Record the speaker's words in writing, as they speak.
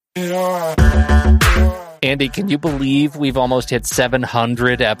Andy, can you believe we've almost hit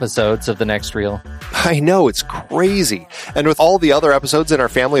 700 episodes of The Next Reel? I know, it's crazy. And with all the other episodes in our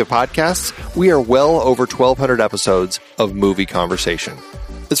family of podcasts, we are well over 1,200 episodes of movie conversation.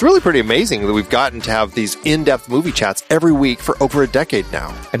 It's really pretty amazing that we've gotten to have these in-depth movie chats every week for over a decade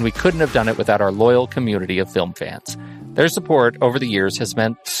now. And we couldn't have done it without our loyal community of film fans. Their support over the years has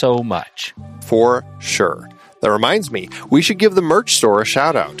meant so much. For sure. That reminds me, we should give the merch store a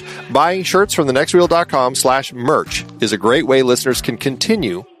shout out. Buying shirts from thenextreel.com/merch is a great way listeners can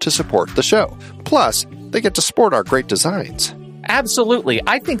continue to support the show. Plus, they get to sport our great designs. Absolutely.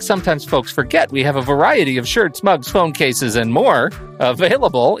 I think sometimes folks forget we have a variety of shirts, mugs, phone cases, and more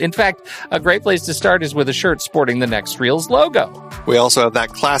available. In fact, a great place to start is with a shirt sporting the Next Reel's logo. We also have that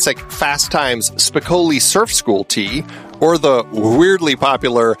classic Fast Times Spicoli Surf School tee, or the weirdly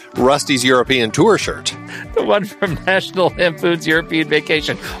popular Rusty's European Tour shirt. The one from National Lampoon's European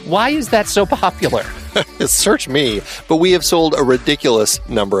Vacation. Why is that so popular? Search me, but we have sold a ridiculous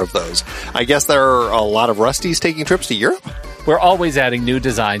number of those. I guess there are a lot of Rustys taking trips to Europe? We're always adding new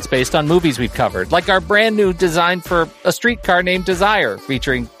designs based on movies we've covered, like our brand new design for a streetcar named Desire,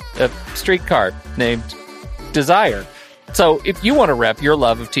 featuring a streetcar named Desire. So if you want to rep your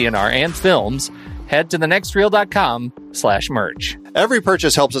love of TNR and films, head to thenextreel.com/merch. Every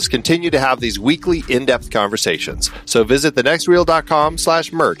purchase helps us continue to have these weekly in-depth conversations. So visit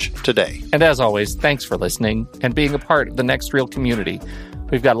thenextreel.com/merch today. And as always, thanks for listening and being a part of the Next Reel community.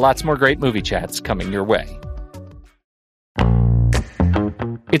 We've got lots more great movie chats coming your way.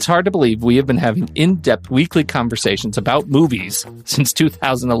 It's hard to believe we have been having in-depth weekly conversations about movies since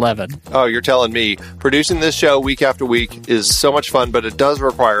 2011. Oh, you're telling me. Producing this show week after week is so much fun, but it does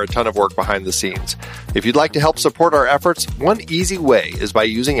require a ton of work behind the scenes. If you'd like to help support our efforts, one easy way is by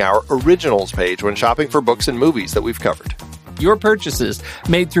using our Originals page when shopping for books and movies that we've covered. Your purchases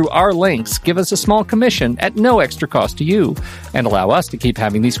made through our links give us a small commission at no extra cost to you and allow us to keep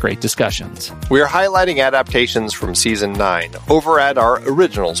having these great discussions. We are highlighting adaptations from Season 9 over at our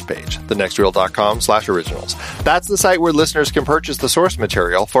Originals page, thenextreel.com/originals. That's the site where listeners can purchase the source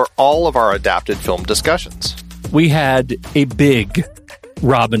material for all of our adapted film discussions. We had a big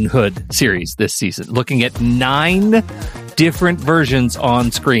Robin Hood series this season, looking at 9 different versions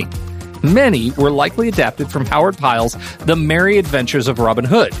on screen. Many were likely adapted from Howard Pyle's The Merry Adventures of Robin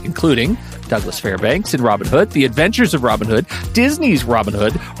Hood, including Douglas Fairbanks in Robin Hood, The Adventures of Robin Hood, Disney's Robin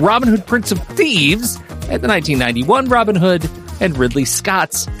Hood Prince of Thieves, and the 1991 Robin Hood, and Ridley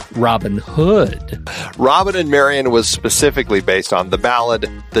Scott's Robin Hood. Robin and Marian was specifically based on the ballad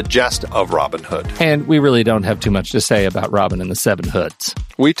The Jest of Robin Hood. And we really don't have too much to say about Robin and the Seven Hoods.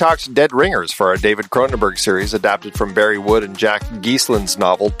 We talked Dead Ringers for our David Cronenberg series adapted from Barry Wood and Jack Geislin's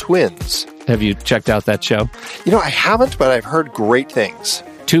novel Twins. Have you checked out that show? You know, I haven't, but I've heard great things.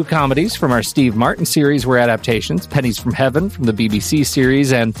 2 comedies from our Steve Martin series were adaptations, Pennies from Heaven from the BBC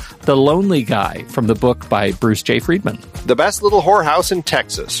series, and The Lonely Guy from the book by Bruce J. Friedman. The Best Little Whorehouse in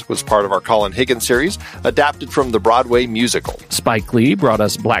Texas was part of our Colin Higgins series, adapted from the Broadway musical. Spike Lee brought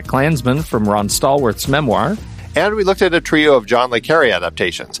us Black Klansman from Ron Stallworth's memoir. And we looked at a trio of John le Carre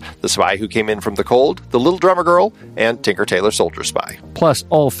adaptations, The Spy Who Came In From the Cold, The Little Drummer Girl, and Tinker Tailor Soldier Spy. Plus,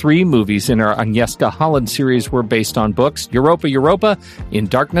 all 3 movies in our Agnieszka Holland series were based on books, Europa, In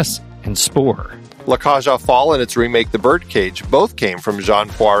Darkness, and Spore. La Cage aux Folles and its remake The Birdcage both came from Jean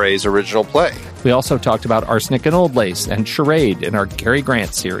Poiret's original play. We also talked about Arsenic and Old Lace and Charade in our Cary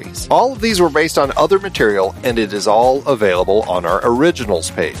Grant series. All of these were based on other material, and it is all available on our Originals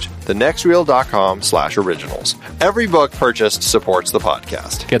page, thenextreel.com/originals. Every book purchased supports the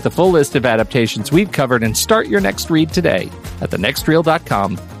podcast. Get the full list of adaptations we've covered and start your next read today at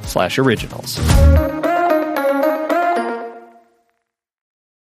thenextreel.com/originals.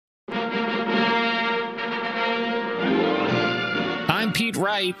 I'm Pete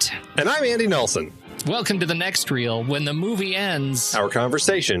Wright. And I'm Andy Nelson. Welcome to The Next Reel. When the movie ends, our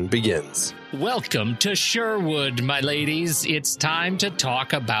conversation begins. Welcome to Sherwood, my ladies. It's time to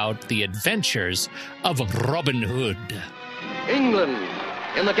talk about the adventures of Robin Hood. England,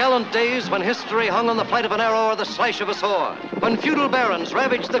 in the gallant days when history hung on the flight of an arrow or the slash of a sword, when feudal barons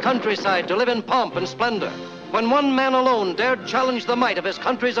ravaged the countryside to live in pomp and splendor, when one man alone dared challenge the might of his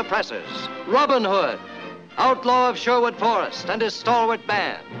country's oppressors, Robin Hood, outlaw of Sherwood Forest and his stalwart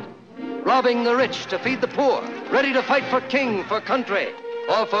band, robbing the rich to feed the poor, ready to fight for king, for country,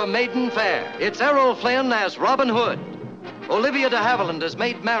 or for maiden fair. It's Errol Flynn as Robin Hood, Olivia de Havilland as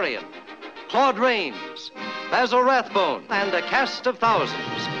Maid Marian, Claude Rains, Basil Rathbone, and a cast of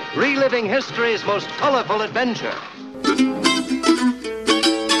thousands, reliving history's most colorful adventure.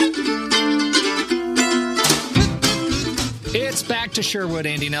 It's back to Sherwood,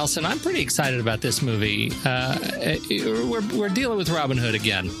 Andy Nelson. I'm pretty excited about this movie. We're dealing with Robin Hood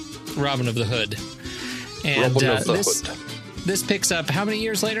again. Robin of the Hood. And Robin of the Hood. This picks up how many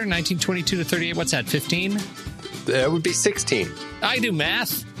years later? 1922 to 38. What's that, 15? That would be 16. I do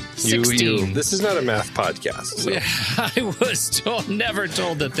math. 16. This is not a math podcast. So. I was never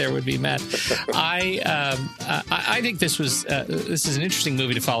told that there would be math. I think this is an interesting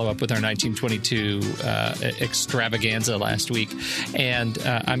movie to follow up with our 1922 extravaganza last week, and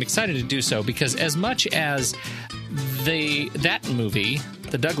I'm excited to do so because as much as that movie,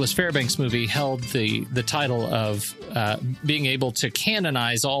 the Douglas Fairbanks movie, held the title of being able to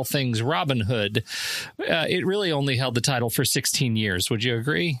canonize all things Robin Hood, it really only held the title for 16 years. Would you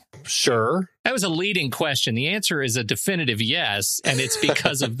agree? Sure. That was a leading question. The answer is a definitive yes, and it's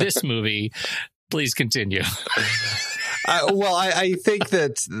because of this movie. Please continue. I think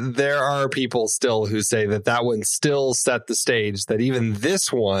that there are people still who say that one still set the stage, that even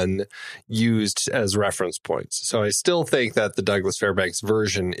this one used as reference points. So I still think that the Douglas Fairbanks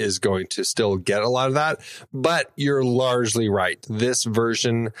version is going to still get a lot of that. But you're largely right. This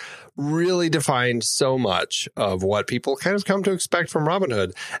version really defined so much of what people kind of come to expect from Robin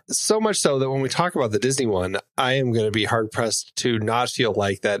Hood. So much so that when we talk about the Disney one, I am going to be hard pressed to not feel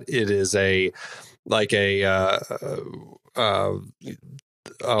like that it is what's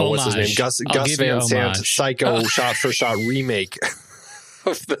his name? Gus Van Sant Psycho shot for shot remake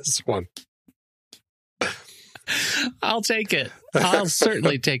of this one. I'll take it. I'll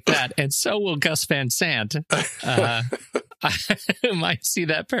certainly take that. And so will Gus Van Sant. I might see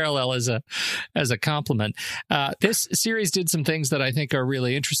that parallel as a compliment. This series did some things that I think are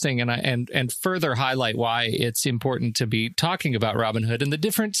really interesting and further highlight why it's important to be talking about Robin Hood and the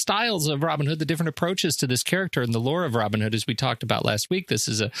different styles of Robin Hood, the different approaches to this character and the lore of Robin Hood, as we talked about last week. This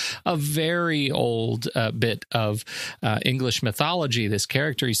is a very old bit of English mythology. This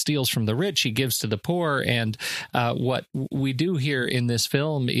character, he steals from the rich, he gives to the poor, and what we do here in this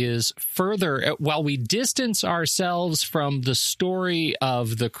film is further, while we distance ourselves from the story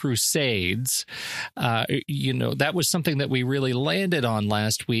of the Crusades, that was something that we really landed on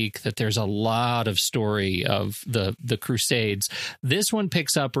last week, that there's a lot of story of the Crusades. This one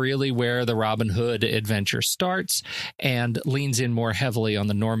picks up really where the Robin Hood adventure starts and leans in more heavily on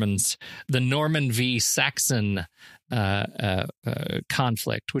the Norman v. Saxon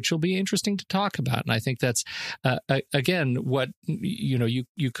conflict, which will be interesting to talk about. And I think that's, again, what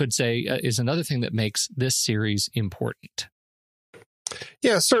you could say is another thing that makes this series important.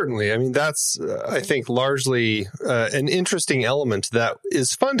 Yeah, certainly. I mean, that's, I think, largely an interesting element that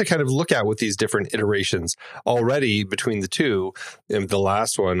is fun to kind of look at with these different iterations already between the two. In the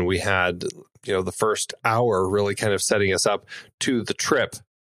last one, we had, the first hour really kind of setting us up to the trip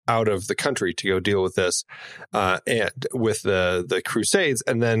out of the country to go deal with this and with the Crusades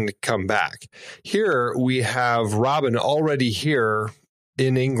and then come back. Here we have Robin already here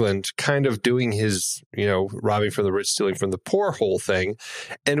in England kind of doing his, robbing from the rich, stealing from the poor whole thing.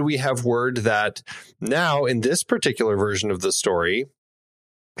 And we have word that now in this particular version of the story,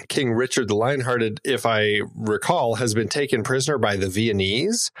 King Richard the Lionhearted, if I recall, has been taken prisoner by the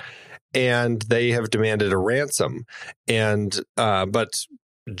Viennese and they have demanded a ransom. And but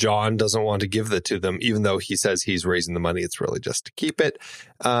John doesn't want to give that to them, even though he says he's raising the money. It's really just to keep it.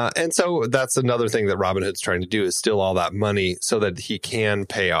 And so that's another thing that Robin Hood's trying to do, is steal all that money so that he can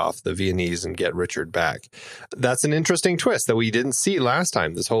pay off the Viennese and get Richard back. That's an interesting twist that we didn't see last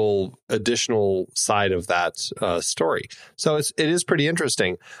time, this whole additional side of that story. So it is pretty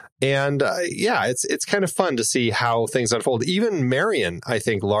interesting. And it's kind of fun to see how things unfold. Even Marian, I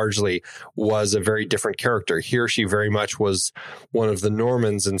think, largely was a very different character. Here, she very much was one of the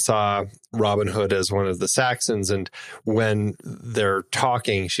Normans and saw Robin Hood as one of the Saxons. And when they're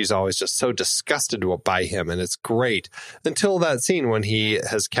talking, she's always just so disgusted by him. And it's great until that scene when he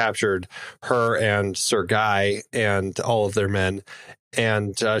has captured her and Sir Guy and all of their men.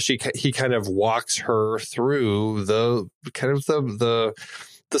 And he kind of walks her through the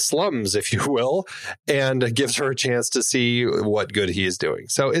slums, if you will, and gives her a chance to see what good he is doing.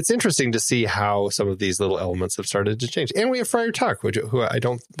 So it's interesting to see how some of these little elements have started to change. And we have Friar Tuck, who I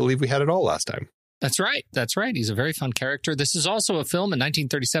don't believe we had at all last time. That's right. That's right. He's a very fun character. This is also a film in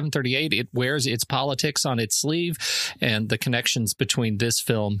 1937-38. It wears its politics on its sleeve, and the connections between this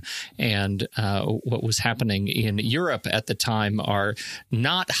film and what was happening in Europe at the time are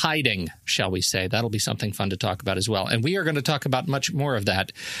not hiding, shall we say. That'll be something fun to talk about as well. And we are going to talk about much more of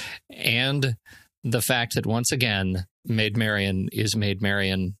that, and the fact that, once again, Maid Marian is Maid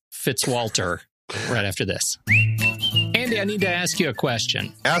Marian Fitzwalter right after this. Andy Andy, I need to ask you a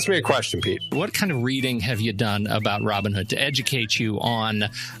question. Ask me a question, Pete. What kind of reading have you done about Robin Hood to educate you on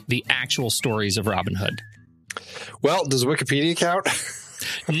the actual stories of Robin Hood? Well, does Wikipedia count?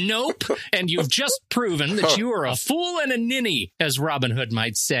 Nope. And you've just proven that you are a fool and a ninny, as Robin Hood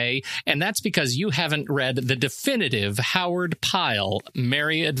might say. And that's because you haven't read the definitive Howard Pyle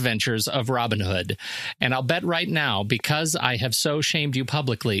Merry Adventures of Robin Hood. And I'll bet right now, because I have so shamed you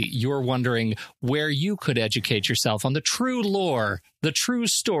publicly, you're wondering where you could educate yourself on the true lore, the true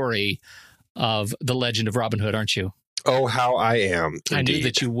story of the legend of Robin Hood, aren't you? Oh, how I am. Indeed. I knew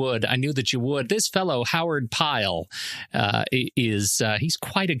that you would. I knew that you would. This fellow, Howard Pyle, he's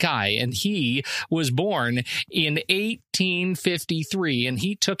quite a guy, and he was born in 1853, and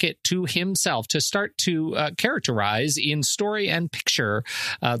he took it to himself to start to characterize in story and picture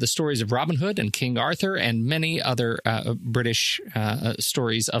the stories of Robin Hood and King Arthur and many other British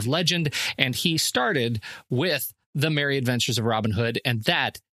stories of legend. And he started with The Merry Adventures of Robin Hood, and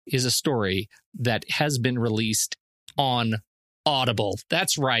that is a story that has been released on Audible.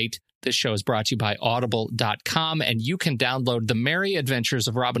 That's right. This show is brought to you by Audible.com, and you can download The Merry Adventures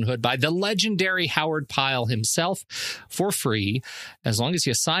of Robin Hood by the legendary Howard Pyle himself for free, as long as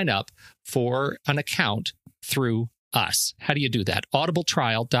you sign up for an account through us. How do you do that?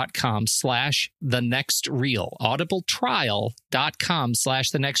 audibletrial.com/thenextreel.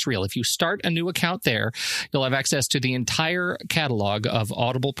 audibletrial.com/thenextreel. If you start a new account there, you'll have access to the entire catalog of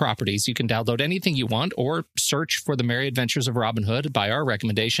Audible properties. You can download anything you want or search for The Merry Adventures of Robin Hood by our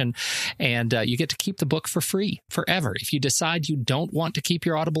recommendation, and you get to keep the book for free forever. If you decide you don't want to keep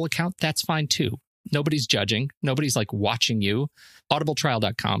your Audible account, that's fine too. Nobody's judging. Nobody's like watching you.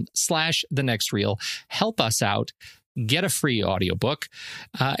 audibletrial.com/thenextreel. Help us out. Get a free audiobook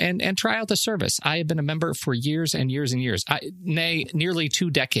and try out the service. I have been a member for years and years and years, nearly 2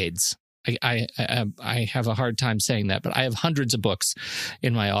 decades. I have a hard time saying that, but I have hundreds of books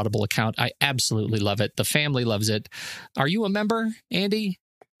in my Audible account. I absolutely love it. The family loves it. Are you a member, Andy?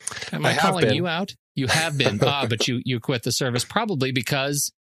 Am I calling you out? You have been. But you quit the service probably because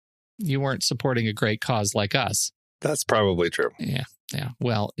you weren't supporting a great cause like us. That's probably true. Yeah.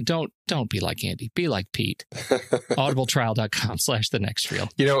 Well, don't be like Andy. Be like Pete. audibletrial.com/thenextreel.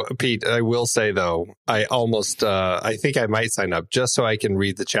 You know, Pete, I will say, though, I think I might sign up just so I can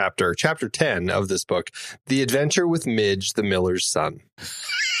read the chapter 10 of this book, The Adventure with Midge, the Miller's Son.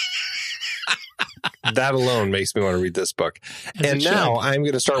 That alone makes me want to read this book. And now I'm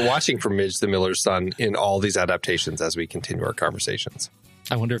going to start watching for Midge, the Miller's Son in all these adaptations as we continue our conversations.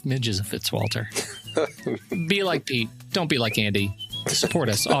 I wonder if Midge is a Fitzwalter. Be like Pete. Don't be like Andy. Support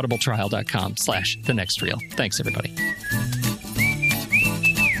us, audibletrial.com/thenextreel. Thanks, everybody.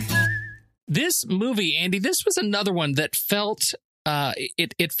 This movie, Andy, this was another one that felt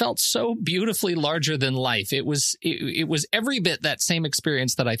it felt so beautifully larger than life. It was every bit that same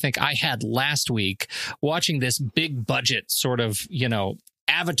experience that I think I had last week watching this big budget sort of,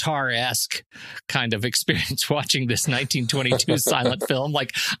 Avatar-esque kind of experience watching this 1922 silent film.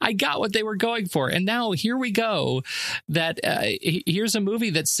 Like, I got what they were going for. And now here we go, that here's a movie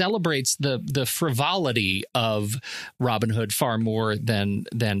that celebrates the frivolity of Robin Hood far more than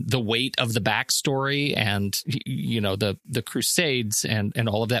the weight of the backstory and, the Crusades and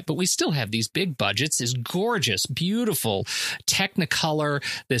all of that. But we still have these big budgets, this gorgeous, beautiful Technicolor,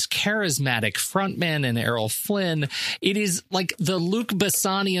 this charismatic frontman in Errol Flynn. It is like the Luke Besson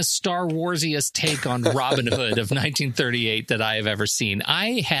Star Warsiest take on Robin Hood of 1938 that I have ever seen.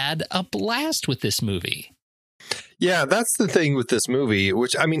 I had a blast with this movie. Yeah, that's the thing with this movie,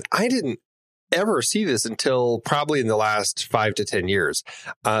 which, I didn't ever see this until probably in the last 5 to 10 years.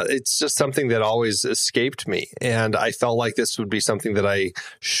 It's just something that always escaped me. And I felt like this would be something that I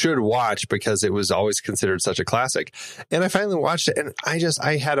should watch because it was always considered such a classic. And I finally watched it and I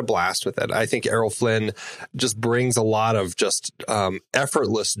had a blast with it. I think Errol Flynn just brings a lot of just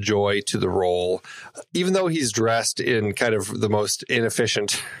effortless joy to the role, even though he's dressed in kind of the most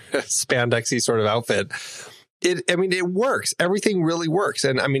inefficient spandexy sort of outfit. It works. Everything really works.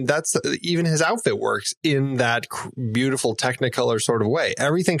 And that's even his outfit works in that beautiful Technicolor sort of way.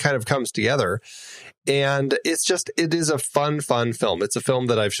 Everything kind of comes together. And it is a fun film. It's a film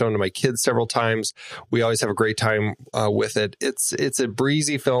that I've shown to my kids several times. We always have a great time with it. It's a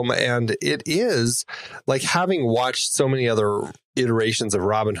breezy film. And it is like, having watched so many other iterations of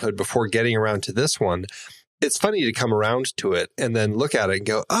Robin Hood before getting around to this one, it's funny to come around to it and then look at it and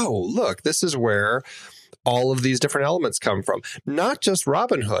go, oh, look, this is where all of these different elements come from. Not just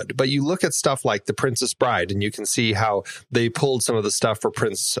Robin Hood, but you look at stuff like The Princess Bride, and you can see how they pulled some of the stuff for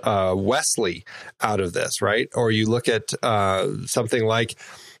Prince Wesley out of this, right? Or you look at something like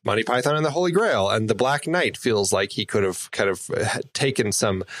Monty Python and the Holy Grail and the Black Knight feels like he could have kind of taken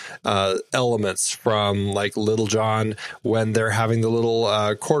some elements from like Little John when they're having the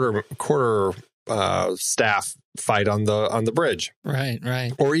little quarter staff fight on the bridge.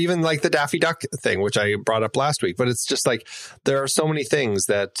 Right. Or even like the Daffy Duck thing, which I brought up last week. But it's just like there are so many things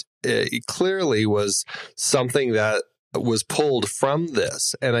that it clearly was something that was pulled from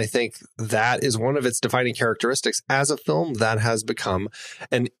this. And I think that is one of its defining characteristics as a film that has become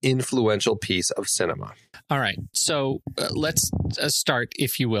an influential piece of cinema. All right. So let's start,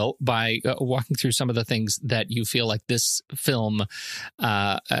 if you will, by walking through some of the things that you feel like this film,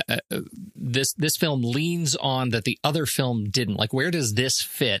 this film leans on that the other film didn't. Like, where does this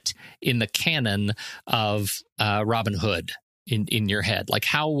fit in the canon of Robin Hood? In your head, like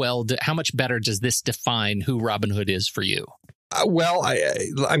how much better does this define who Robin Hood is for you? Well,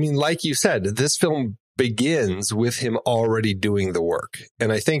 I mean, like you said, this film begins with him already doing the work.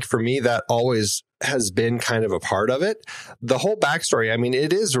 And I think for me, that always has been kind of a part of it. The whole backstory, I mean,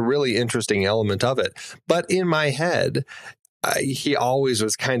 it is a really interesting element of it. But in my head, he always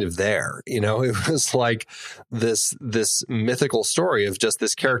was kind of there. You know, it was like this mythical story of just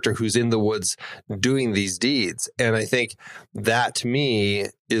this character who's in the woods doing these deeds. And I think that to me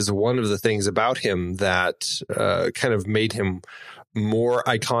is one of the things about him that kind of made him more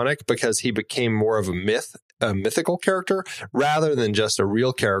iconic, because he became more of a mythical character rather than just a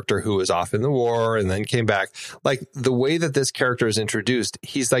real character who was off in the war and then came back. Like the way that this character is introduced,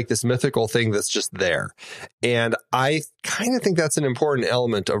 he's like this mythical thing that's just there. And I kind of think that's an important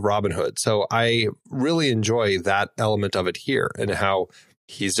element of Robin Hood. So I really enjoy that element of it here and how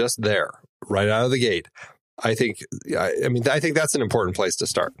he's just there right out of the gate. I think that's an important place to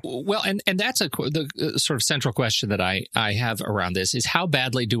start. Well, and that's the sort of central question that I have around this is how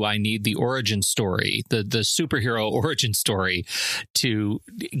badly do I need the origin story, the superhero origin story, to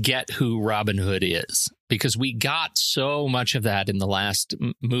get who Robin Hood is? Because we got so much of that in the last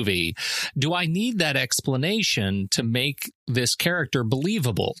movie. Do I need that explanation to make this character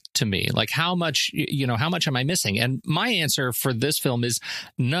believable to me? Like how much am I missing? And my answer for this film is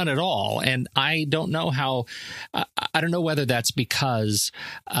none at all. And I don't know I don't know whether that's because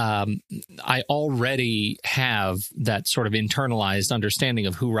I already have that sort of internalized understanding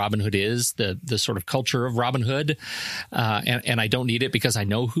of who Robin Hood is, the sort of culture of Robin Hood, and I don't need it because I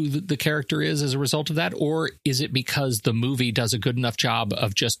know who the character is as a result of that. Or is it because the movie does a good enough job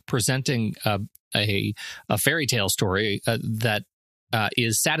of just presenting a fairy tale story that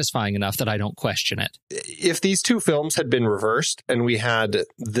is satisfying enough that I don't question it? If these two films had been reversed and we had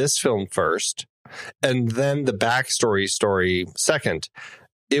this film first and then the backstory story second,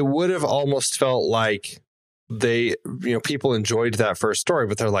 it would have almost felt like people enjoyed that first story,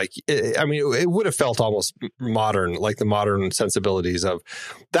 but they're like, it would have felt almost modern, like the modern sensibilities of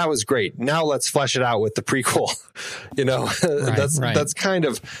that was great. Now let's flesh it out with the prequel. Right. That's kind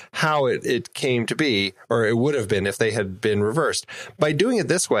of how it came to be, or it would have been if they had been reversed. By doing it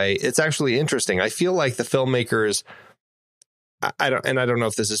this way, it's actually interesting. I feel like the filmmakers, I don't know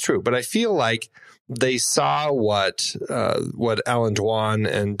if this is true, but I feel like they saw what Alan Dwan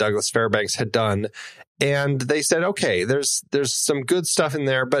and Douglas Fairbanks had done, and they said, okay, there's some good stuff in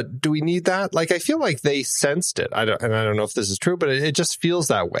there, but do we need that? Like, I feel like they sensed it. I don't know if this is true, but it just feels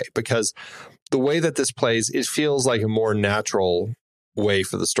that way because the way that this plays, it feels like a more natural way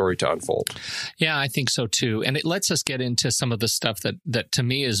for the story to unfold. Yeah, I think so too. And it lets us get into some of the stuff that to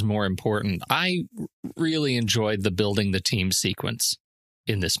me is more important. I really enjoyed the building the team sequence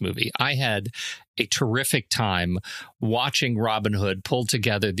in this movie. I had a terrific time watching Robin Hood pull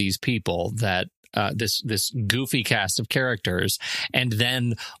together these people that this goofy cast of characters, and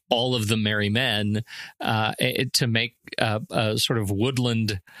then all of the merry men to make a sort of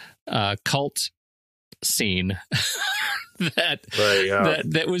woodland cult scene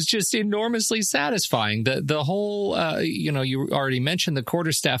that was just enormously satisfying. The whole you already mentioned the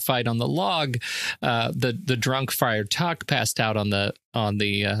quarterstaff fight on the log, the drunk Friar Tuck passed out on the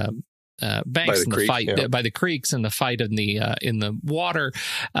banks and the fight by the creeks and the fight in the water,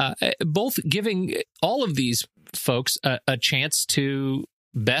 both giving all of these folks a chance to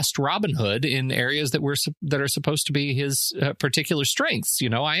best Robin Hood in areas that are supposed to be his particular strengths.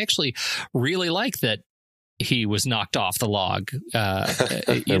 I actually really like that he was knocked off the log.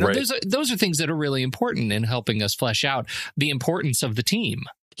 Right. Those are things that are really important in helping us flesh out the importance of the team.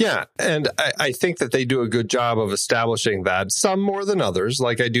 Yeah, and I think that they do a good job of establishing that, some more than others.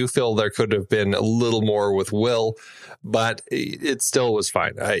 Like, I do feel there could have been a little more with Will, but it still was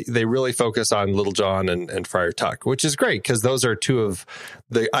fine. They really focus on Little John and Friar Tuck, which is great because those are two of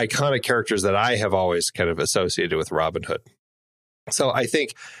the iconic characters that I have always kind of associated with Robin Hood. So I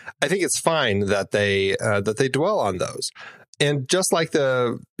think it's fine that they dwell on those. And just like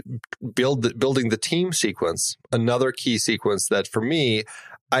the building the team sequence, another key sequence that for me,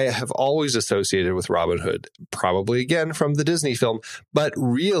 I have always associated with Robin Hood, probably again from the Disney film, but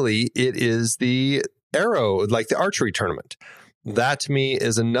really it is the arrow, like the archery tournament. That to me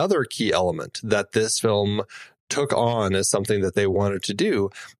is another key element that this film took on as something that they wanted to do.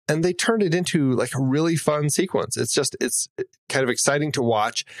 And they turned it into like a really fun sequence. It's kind of exciting to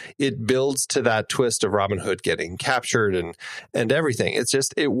watch. It builds to that twist of Robin Hood getting captured and everything.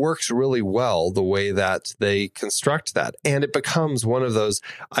 It works really well the way that they construct that. And it becomes one of those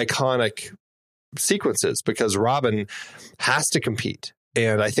iconic sequences because Robin has to compete.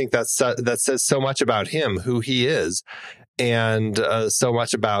 And I think that says so much about him, who he is, and so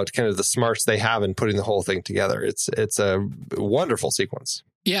much about kind of the smarts they have in putting the whole thing together. It's a wonderful sequence.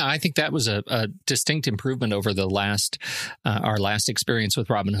 Yeah, I think that was a distinct improvement over the our last experience with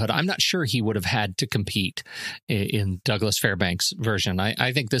Robin Hood. I'm not sure he would have had to compete in Douglas Fairbanks' version.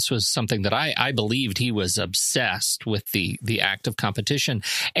 I think this was something that I believed he was obsessed with the act of competition,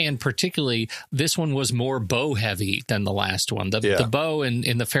 and particularly this one was more bow heavy than the last one. The bow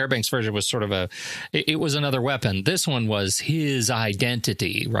in the Fairbanks version was sort of it was another weapon. This one was his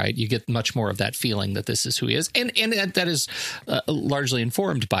identity, right? You get much more of that feeling that this is who he is, and that is largely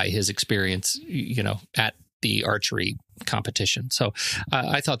informed by his experience, at the archery competition. So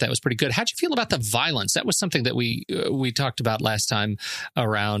I thought that was pretty good. How'd you feel about the violence? That was something that we talked about last time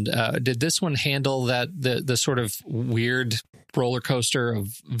around. Did this one handle the sort of weird roller coaster of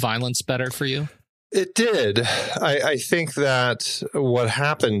violence better for you? It did. I think that what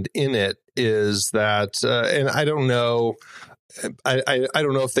happened in it is that, and I don't know. I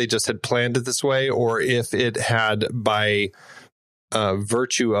don't know if they just had planned it this way or if it had by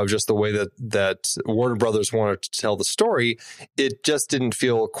virtue of just the way that Warner Brothers wanted to tell the story, it just didn't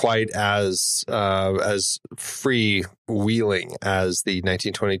feel quite as freewheeling as the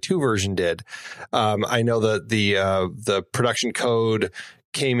 1922 version did. I know that the production code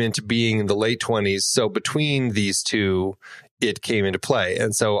came into being in the late 20s, so between these two, it came into play.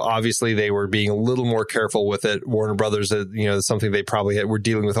 And so obviously they were being a little more careful with it. Warner Brothers, something they probably were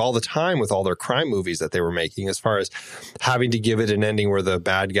dealing with all the time with all their crime movies that they were making, as far as having to give it an ending where the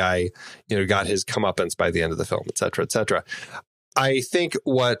bad guy, got his comeuppance by the end of the film, et cetera, et cetera. I think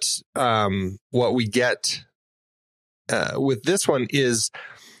what we get with this one is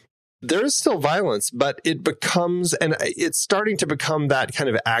there is still violence, but it's starting to become that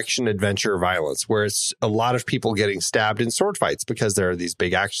kind of action adventure violence where it's a lot of people getting stabbed in sword fights because there are these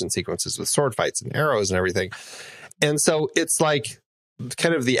big action sequences with sword fights and arrows and everything. And so it's like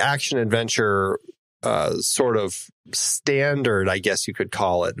kind of the action adventure sort of standard, I guess you could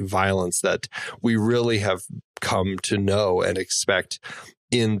call it, violence that we really have come to know and expect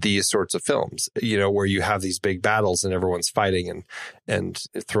in these sorts of films, where you have these big battles and everyone's fighting and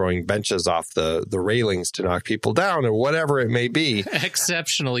throwing benches off the railings to knock people down or whatever it may be.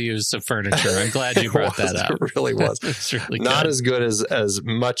 Exceptional use of furniture. I'm glad you brought that up. It really was. It's really not good. As good as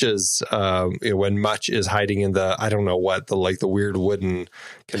much as when Much is hiding in the, I don't know what, the weird wooden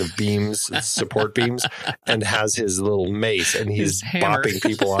kind of beams, support beams, and has his little mace and he's bopping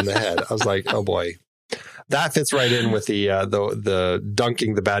people on the head. I was like, oh boy. That fits right in with the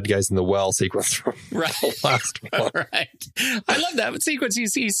dunking the bad guys in the well sequence from the last one. Right. I love that sequence.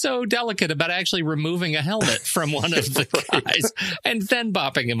 He's so delicate about actually removing a helmet from one of the guys and then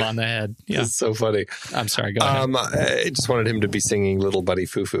bopping him on the head. Yeah. It's so funny. I'm sorry. Go ahead. I just wanted him to be singing Little Buddy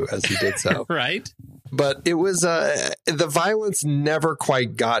Foo-Foo as he did so. Right. But it was the violence never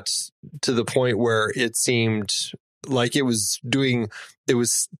quite got to the point where it seemed like it was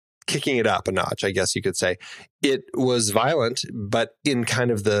kicking it up a notch, I guess you could say. It was violent, but in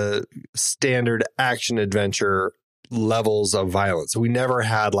kind of the standard action adventure levels of violence. We never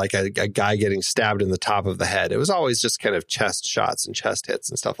had like a guy getting stabbed in the top of the head. It was always just kind of chest shots and chest hits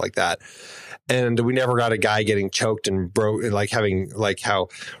and stuff like that. And we never got a guy getting choked and broke, like how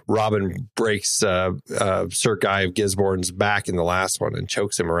Robin breaks Sir Guy of Gisborne's back in the last one and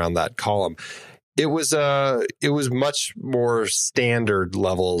chokes him around that column. It was much more standard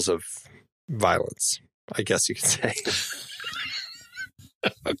levels of violence, I guess you could say.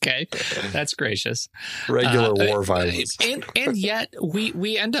 Okay, that's gracious. Regular war violence, and yet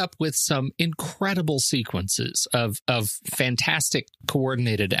we end up with some incredible sequences of fantastic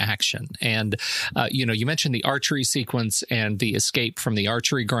coordinated action. And you mentioned the archery sequence and the escape from the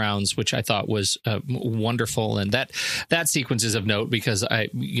archery grounds, which I thought was wonderful. And that sequence is of note because they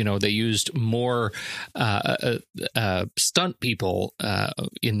used more stunt people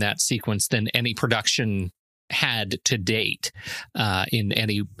in that sequence than any production had to date in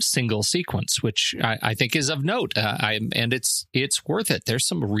any single sequence, which I think is of note. And it's worth it. There's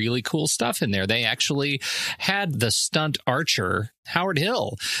some really cool stuff in there. They actually had the stunt archer, Howard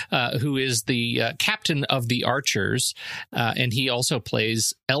Hill, who is the captain of the archers, and he also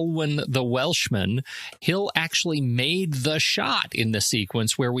plays Elwyn the Welshman. Hill actually made the shot in the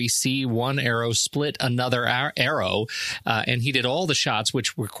sequence where we see one arrow split another arrow, and he did all the shots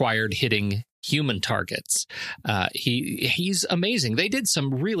which required hitting human targets. He's amazing. They did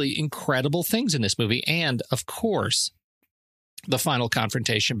some really incredible things in this movie, and of course, the final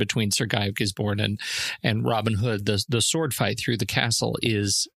confrontation between Sir Guy of Gisborne and Robin Hood, the sword fight through the castle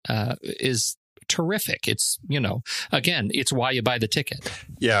is terrific. It's, again, it's why you buy the ticket.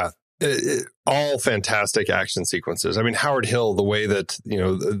 Yeah. All fantastic action sequences. I mean, Howard Hill, the way that,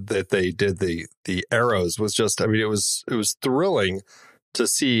 that they did the arrows was just, I mean, it was thrilling to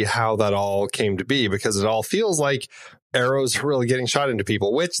see how that all came to be, because it all feels like arrows are really getting shot into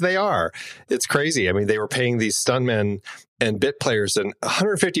people, which they are. It's crazy. I mean, they were paying these stuntmen and bit players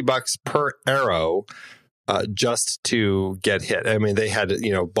 $150 per arrow just to get hit. I mean, they had,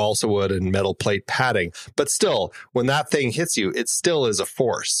 balsa wood and metal plate padding, but still, when that thing hits you, it still is a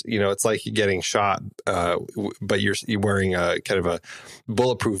force. It's like you're getting shot, but you're wearing a kind of a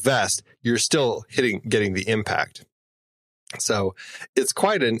bulletproof vest. You're still getting the impact. So it's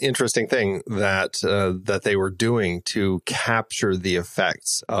quite an interesting thing that they were doing to capture the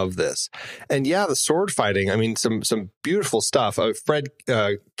effects of this. And yeah, the sword fighting, I mean, some beautiful stuff. Fred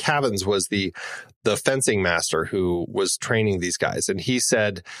Cavins was the fencing master who was training these guys. And he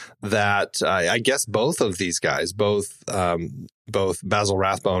said that I guess both of these guys, both Basil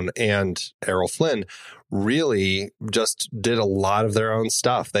Rathbone and Errol Flynn, really just did a lot of their own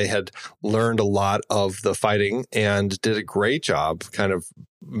stuff. They had learned a lot of the fighting and did a great job kind of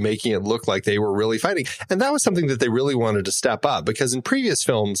making it look like they were really fighting. And that was something that they really wanted to step up, because in previous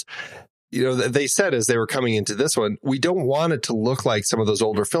films, they said as they were coming into this one, we don't want it to look like some of those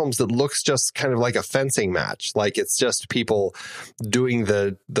older films that looks just kind of like a fencing match. Like it's just people doing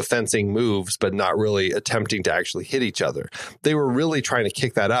the fencing moves, but not really attempting to actually hit each other. They were really trying to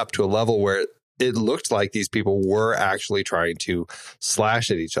kick that up to a level where it looked like these people were actually trying to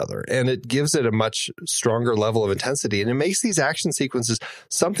slash at each other. And it gives it a much stronger level of intensity. And it makes these action sequences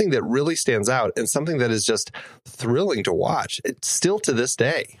something that really stands out and something that is just thrilling to watch. It's still to this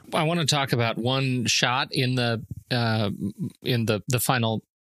day. I want to talk about one shot in the final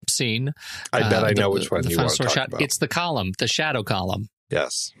scene. I bet I know which one you want to talk about. It's the column, the shadow column.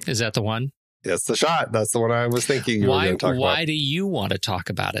 Yes. Is that the one? That's the shot. That's the one I was thinking you were going to talk about. Why do you want to talk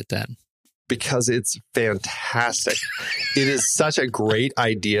about it then? Because it's fantastic. It is such a great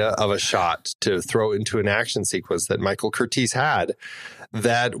idea of a shot to throw into an action sequence that Michael Curtiz had.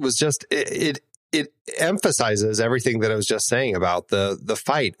 That was just it emphasizes everything that I was just saying about the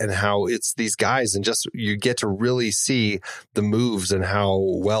fight and how it's these guys, and just you get to really see the moves and how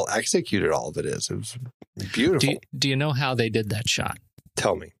well executed all of it is. It was beautiful. Do you know how they did that shot?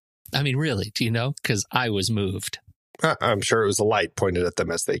 Tell me. I mean, really, do you know? Because I was moved. I'm sure it was a light pointed at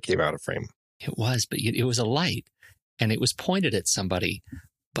them as they came out of frame. It was, but it was a light, and it was pointed at somebody,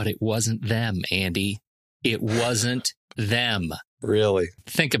 but it wasn't them, Andy. It wasn't them. Really?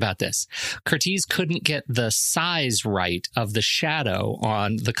 Think about this. Curtiz couldn't get the size right of the shadow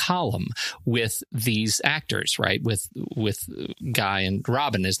on the column with these actors, right? With Guy and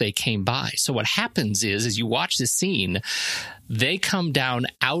Robin as they came by. So what happens is, as you watch the scene, they come down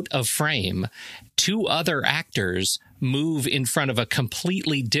out of frame. Two other actors move in front of a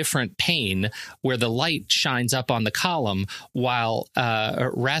completely different pane where the light shines up on the column, while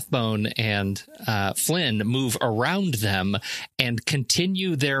Rathbone and Flynn move around them and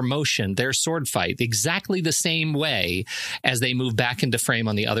continue their motion, their sword fight, exactly the same way as they move back into frame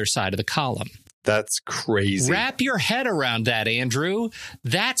on the other side of the column. That's crazy. Wrap your head around that, Andrew.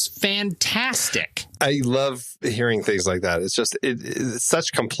 That's fantastic. I love hearing things like that. It's just it's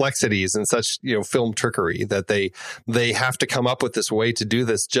such complexities and such, film trickery that they have to come up with this way to do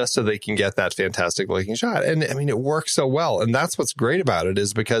this just so they can get that fantastic looking shot. And I mean, it works so well. And that's what's great about it,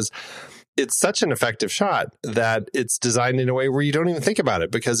 is because it's such an effective shot that it's designed in a way where you don't even think about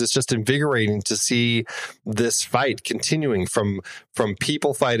it, because it's just invigorating to see this fight continuing from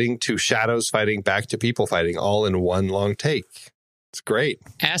people fighting to shadows fighting back to people fighting, all in one long take. It's great.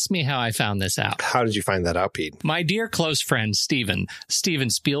 Ask me how I found this out. How did you find that out, Pete? My dear close friend, Steven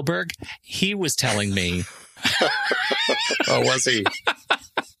Spielberg, he was telling me. Oh, was he?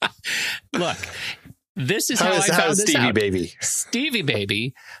 Look. This is how I found this Stevie out. Baby. Stevie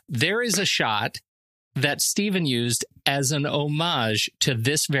Baby, there is a shot that Steven used as an homage to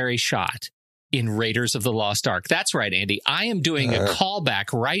this very shot. in Raiders of the Lost Ark. That's right, Andy. I am doing a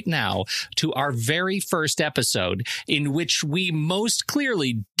callback right now to our very first episode in which we most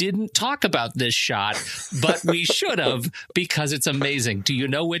clearly didn't talk about this shot, but we should have because it's amazing. Do you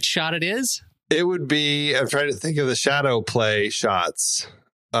know which shot it is? It would be, I'm trying to think of the shadow play shots.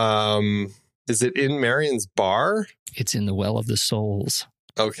 Is it in Marion's bar? It's in the Well of the Souls.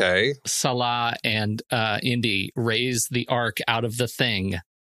 Okay. Salah and Indy raise the ark out of the thing.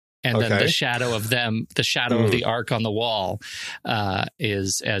 And then the shadow of them, the shadow of the ark on the wall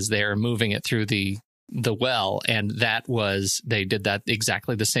is as they're moving it through the well. And they did that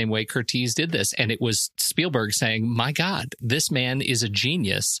exactly the same way Curtiz did this. And it was Spielberg saying, my God, this man is a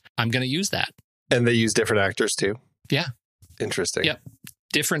genius. I'm going to use that. And they use different actors too? Yeah. Interesting. Yep.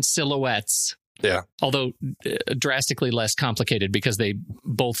 Different silhouettes. Yeah. Although drastically less complicated because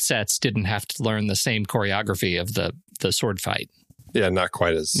both sets didn't have to learn the same choreography of the sword fight. Yeah, not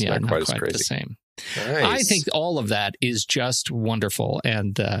quite as crazy. The same. Nice. I think all of that is just wonderful,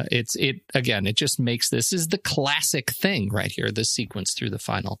 and it just makes this is the classic thing right here. This sequence through the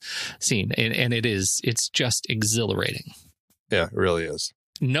final scene, and it's just exhilarating. Yeah, it really is.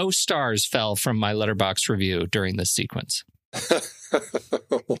 No stars fell from my Letterboxd review during this sequence.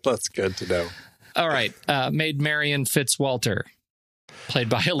 Well, that's good to know. All right, Maid Marian Fitzwalter, played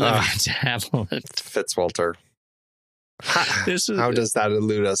by Olivia de Havilland. Fitzwalter. How does that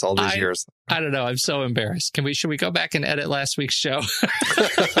elude us all these years? I don't know. I'm so embarrassed. Should we go back and edit last week's show?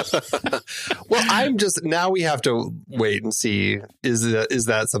 Well, now we have to wait and see. Is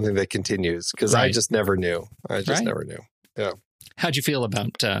that something that continues? Because I just never knew. Never knew. Yeah. How'd you feel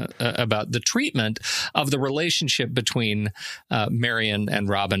about the treatment of the relationship between Marion and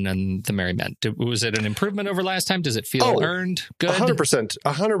Robin and the Merry Men? Was it an improvement over last time? Does it feel earned? Good?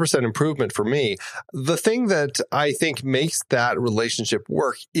 100% improvement for me. The thing that I think makes that relationship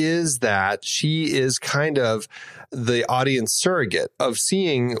work is that she is kind of the audience surrogate of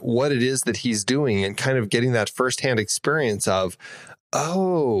seeing what it is that he's doing and kind of getting that firsthand experience of,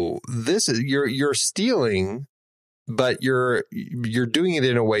 this is you're stealing, but you're doing it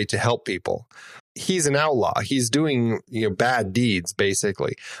in a way to help people. He's an outlaw. He's doing bad deeds,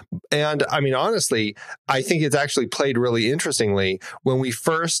 basically. And I mean, honestly, I think it's actually played really interestingly when we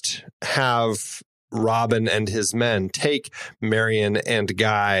first have Robin and his men take Marion and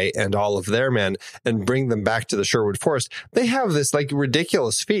Guy and all of their men and bring them back to the Sherwood Forest. They have this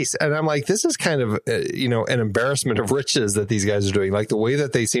ridiculous feast. And I'm like, this is kind of, an embarrassment of riches that these guys are doing. Like the way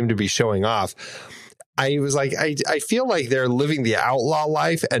that they seem to be showing off. I was like, I feel like they're living the outlaw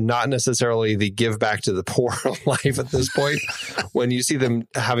life and not necessarily the give back to the poor life at this point when you see them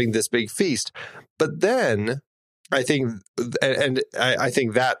having this big feast. But then I think, and I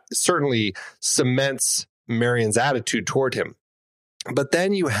think that certainly cements Marion's attitude toward him. But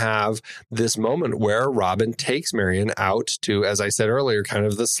then you have this moment where Robin takes Marion out to, as I said earlier, kind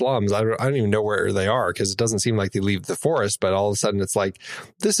of the slums. I don't even know where they are because it doesn't seem like they leave the forest. But all of a sudden it's like,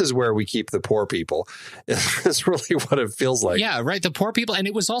 this is where we keep the poor people. It's really what it feels like. Yeah, right. The poor people. And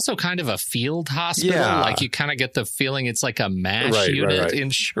it was also kind of a field hospital. Yeah. Like you kind of get the feeling it's like a MASH unit in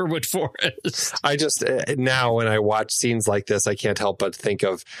Sherwood Forest. I just, now when I watch scenes like this, I can't help but think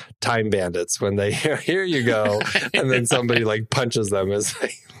of Time Bandits when they, here you go. And then somebody punches them as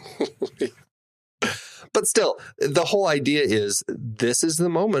but still, the whole idea is this is the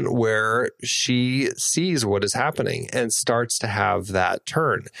moment where she sees what is happening and starts to have that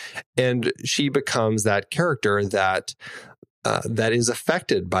turn, and she becomes that character that is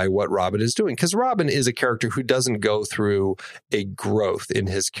affected by what Robin is doing. Because Robin is a character who doesn't go through a growth in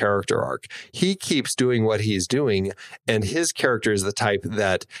his character arc. He keeps doing what he's doing, and his character is the type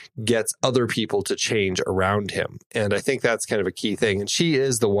that gets other people to change around him. And I think that's kind of a key thing. And she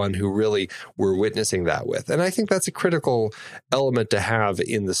is the one who really we're witnessing that with. And I think that's a critical element to have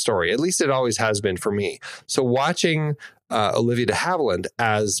in the story. At least it always has been for me. So watching Olivia de Havilland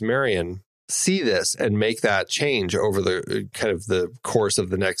as Marion see this and make that change over the kind of the course of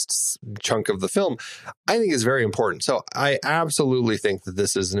the next chunk of the film, I think is very important. So I absolutely think that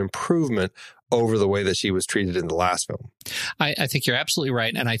this is an improvement over the way that she was treated in the last film. I think you're absolutely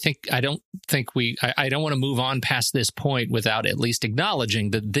right. And I don't want to move on past this point without at least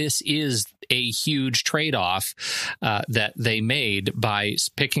acknowledging that this is a huge trade-off that they made by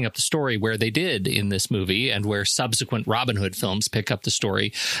picking up the story where they did in this movie and where subsequent Robin Hood films pick up the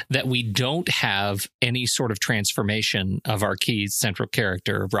story, that we don't have any sort of transformation of our key central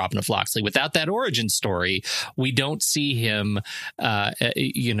character, Robin of Locksley. Without that origin story, we don't see him,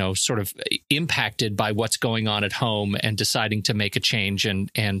 sort of impacted by what's going on at home and deciding to make a change and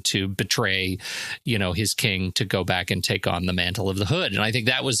to betray, his king to go back and take on the mantle of the Hood. And I think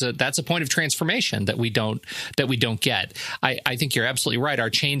that's a point of transformation that we don't get. I think you're absolutely right.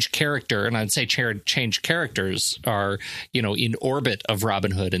 Our changed character, and I'd say changed characters are, in orbit of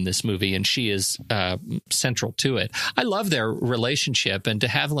Robin Hood in this movie, and she is central to it. I love their relationship, and de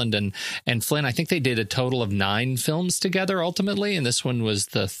Havilland and Flynn, I think they did a total of 9 films together ultimately, and this one was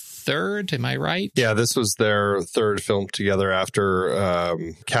the 3rd. Am I right? Yeah, this was their 3rd film together after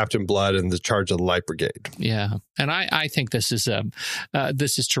Captain Blood and The Charge of the Light Brigade. Yeah, and I think this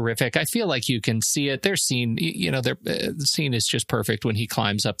is terrific. I feel like you can see it. Their scene, the scene is just perfect when he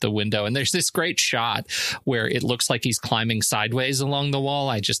climbs up the window, and there's this great shot where it looks like he's climbing sideways along the wall.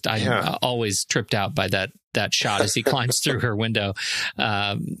 I'm always tripped out by that shot as he climbs through her window.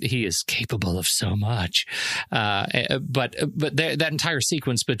 He is capable of so much. But that entire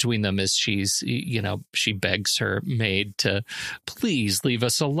sequence between them is she begs her maid to please leave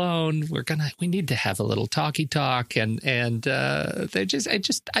us alone. We need to have a little talky talk. And I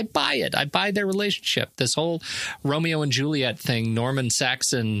buy it. I buy their relationship. This whole Romeo and Juliet thing, Norman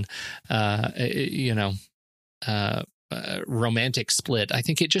Saxon, romantic split. I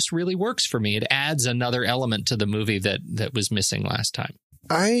think it just really works for me. It adds another element to the movie that was missing last time.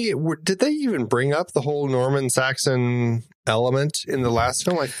 Did they even bring up the whole Norman Saxon element in the last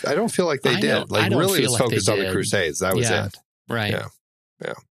film? I don't feel like they did. Really was focused on the Crusades. That was it. Right.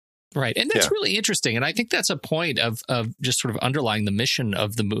 Yeah. Right. And that's really interesting. And I think that's a point of just sort of underlying the mission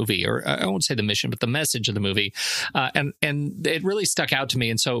of the movie, or I won't say the mission, but the message of the movie. And it really stuck out to me.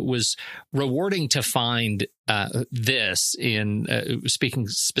 And so it was rewarding to find this in speaking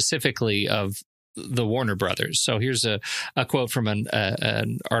specifically of the Warner Brothers. So here's a quote from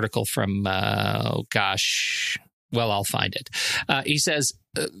an article from, I'll find it. He says,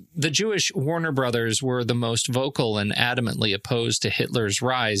 the Jewish Warner Brothers were the most vocal and adamantly opposed to Hitler's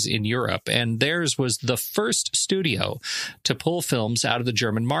rise in Europe, and theirs was the first studio to pull films out of the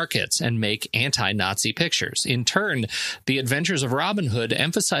German markets and make anti-Nazi pictures. In turn, The Adventures of Robin Hood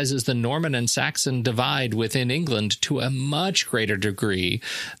emphasizes the Norman and Saxon divide within England to a much greater degree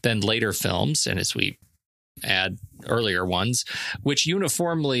than later films, and as we add earlier ones, which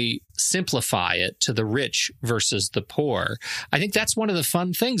uniformly simplify it to the rich versus the poor. I think that's one of the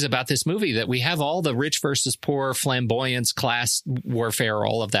fun things about this movie, that we have all the rich versus poor, flamboyance, class warfare,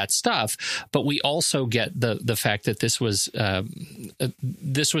 all of that stuff, but we also get the fact that this was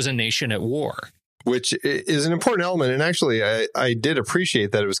a nation at war. Which is an important element. And actually, I did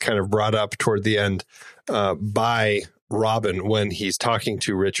appreciate that it was kind of brought up toward the end by Robin when he's talking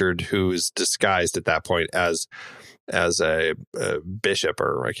to Richard, who's disguised at that point as a bishop,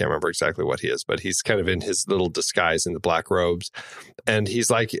 or I can't remember exactly what he is, but he's kind of in his little disguise in the black robes. And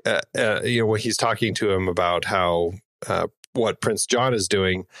he's like, when he's talking to him about how what Prince John is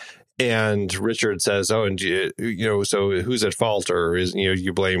doing. And Richard says, "Oh, and so who's at fault, or is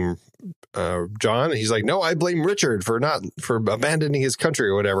you blame John?" And he's like, "No, I blame Richard for abandoning his country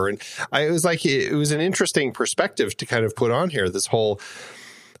or whatever." And it was an interesting perspective to kind of put on here. This whole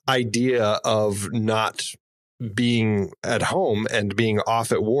idea of not being at home and being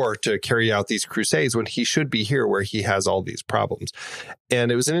off at war to carry out these crusades when he should be here, where he has all these problems.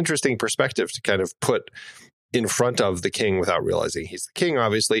 And it was an interesting perspective to kind of put in front of the king without realizing he's the king,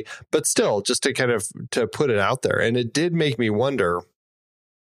 obviously, but still just to kind of to put it out there. And it did make me wonder,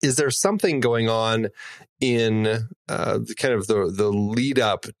 is there something going on in kind of the lead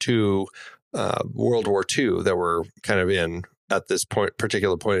up to World War II that we're kind of in at this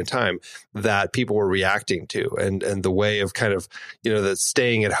particular point in time, that people were reacting to, and the way of kind of, that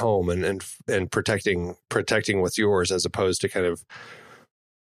staying at home and protecting what's yours, as opposed to kind of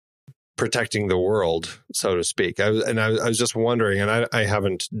protecting the world, so to speak. I was just wondering, and I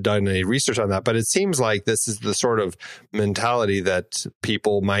haven't done any research on that, but it seems like this is the sort of mentality that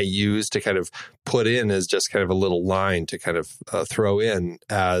people might use to kind of put in as just kind of a little line to kind of throw in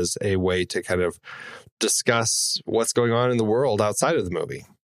as a way to kind of discuss what's going on in the world outside of the movie.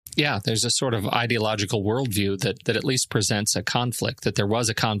 Yeah, there's a sort of ideological worldview that at least presents a conflict, that there was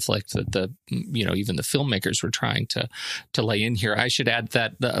a conflict that even the filmmakers were trying to lay in here. I should add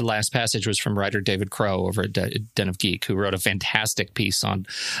that the last passage was from writer David Crow over at Den of Geek, who wrote a fantastic piece on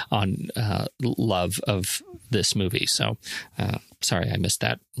love of this movie. So sorry, I missed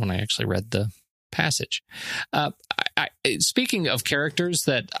that when I actually read the passage. Speaking of characters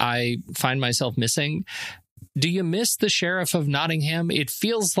that I find myself missing, do you miss the Sheriff of Nottingham? It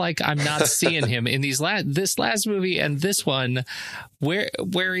feels like I'm not seeing him in this last movie and this one. Where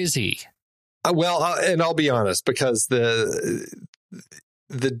is he? And I'll be honest, because the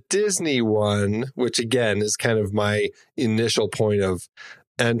Disney one, which again is kind of my initial point of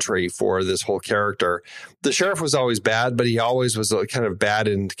entry for this whole character. The sheriff was always bad, but he always was kind of bad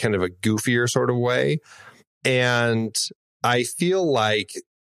in kind of a goofier sort of way. And I feel like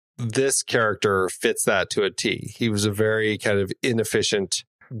this character fits that to a T. He was a very kind of inefficient.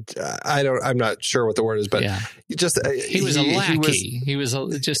 I'm not sure what the word is, but he was a lackey. He was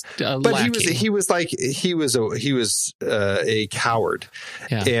just a but lackey. He was a coward,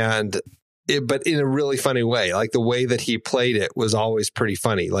 but in a really funny way. Like the way that he played it was always pretty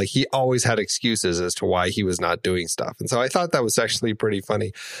funny. Like he always had excuses as to why he was not doing stuff, and so I thought that was actually pretty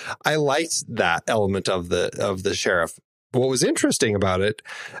funny. I liked that element of the sheriff. What was interesting about it,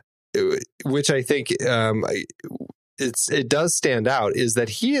 which I think it does stand out, is that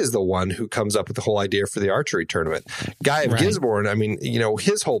he is the one who comes up with the whole idea for the archery tournament. Guy of Gisborne, I mean,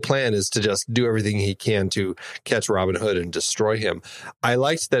 his whole plan is to just do everything he can to catch Robin Hood and destroy him. I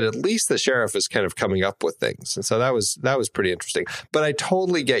liked that at least the sheriff is kind of coming up with things. And so that was pretty interesting. But I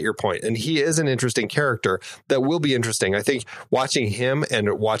totally get your point. And he is an interesting character that will be interesting. I think watching him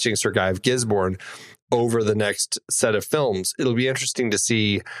and watching Sir Guy of Gisborne over the next set of films, it'll be interesting to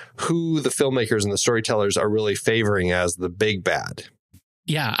see who the filmmakers and the storytellers are really favoring as the big bad.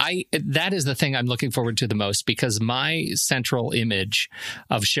 Yeah, that is the thing I'm looking forward to the most, because my central image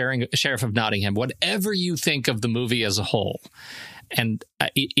of Sheriff of Nottingham, whatever you think of the movie as a whole, and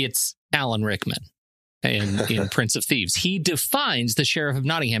it's Alan Rickman. In Prince of Thieves, he defines the Sheriff of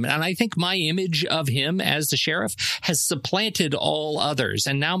Nottingham. And I think my image of him as the sheriff has supplanted all others.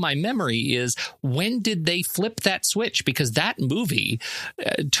 And now my memory is, when did they flip that switch? Because that movie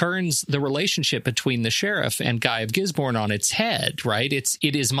turns the relationship between the sheriff and Guy of Gisborne on its head, right? It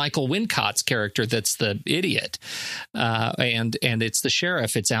is Michael Wincott's character that's the idiot. And it's the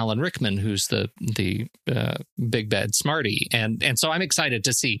sheriff, it's Alan Rickman, who's the big bad smarty. And so I'm excited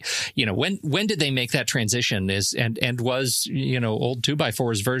to see, when did they make that transition? Was old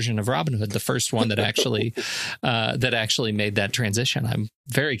 2x4's version of Robin Hood the first one that actually made that transition? I'm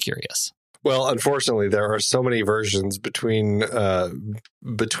very curious. Well, unfortunately, there are so many versions between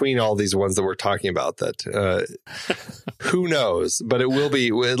all these ones that we're talking about that who knows? But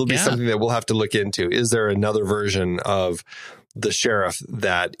it'll be something that we'll have to look into. Is there another version of the sheriff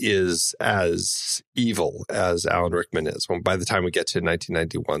that is as evil as Alan Rickman is by the time we get to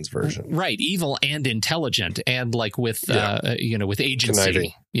 1991's version? Right. Evil and intelligent, and like with agency.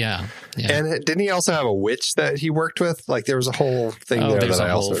 Conniving. Yeah. And didn't he also have a witch that he worked with? Like there was a whole thing there. There's that a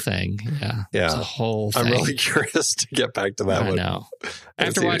I whole also thing. Yeah. There's a whole thing. I'm really curious to get back to that one. I know.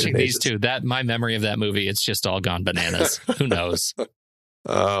 After watching these two, my memory of that movie, it's just all gone bananas. Who knows?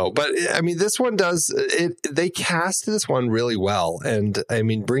 Oh, but I mean, this one does it. They cast this one really well, and I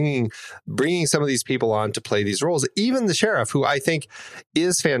mean, bringing some of these people on to play these roles, even the sheriff, who I think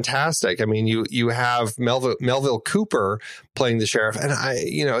is fantastic. I mean, you have Melville Cooper playing the sheriff, and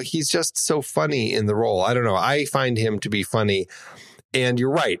he's just so funny in the role. I don't know, I find him to be funny. And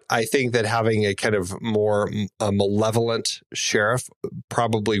you're right. I think that having a kind of more malevolent sheriff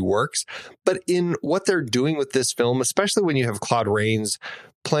probably works. But in what they're doing with this film, especially when you have Claude Rains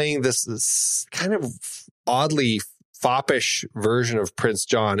playing this kind of oddly foppish version of Prince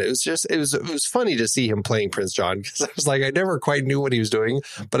John, it was funny to see him playing Prince John, because I was like, I never quite knew what he was doing,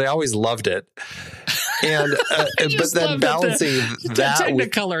 but I always loved it. And but then balancing that,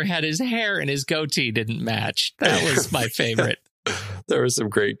 Technicolor had his hair and his goatee didn't match. That was my favorite. There were some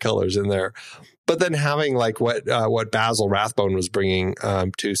great colors in there. But then having like what Basil Rathbone was bringing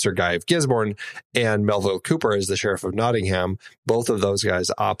to Sir Guy of Gisborne and Melville Cooper as the Sheriff of Nottingham, both of those guys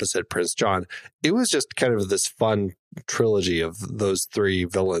opposite Prince John, it was just kind of this fun trilogy of those three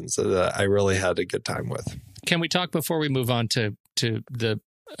villains that I really had a good time with. Can we talk before we move on to the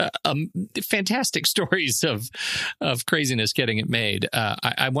fantastic stories of craziness getting it made?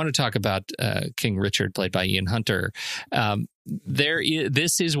 I want to talk about King Richard, played by Ian Hunter.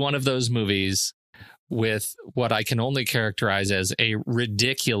 This is one of those movies with what I can only characterize as a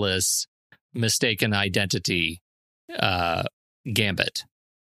ridiculous mistaken identity gambit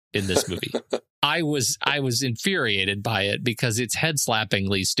in this movie. I was infuriated by it because it's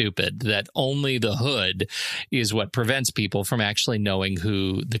head-slappingly stupid that only the hood is what prevents people from actually knowing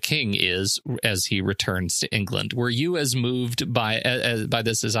who the king is as he returns to England. Were you as moved by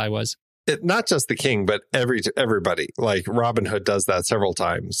this as I was? Not just the king, but everybody. Like Robin Hood does that several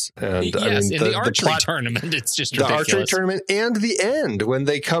times. And yes, I mean, in the archery tournament, it's just ridiculous. The archery tournament and the end, when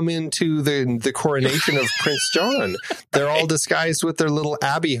they come into the coronation of Prince John, they're all disguised with their little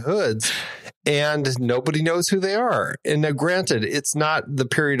abbey hoods. and nobody knows who they are. And now, granted, it's not the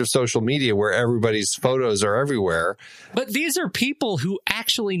period of social media where everybody's photos are everywhere. But these are people who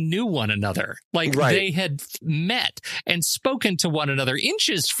actually knew one another. Like they had met and spoken to one another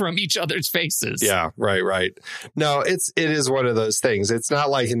inches from each other's faces. Yeah, right. No, it is one of those things. It's not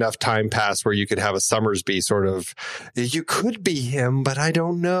like enough time passed where you could have a Summersby sort of, you could be him, but I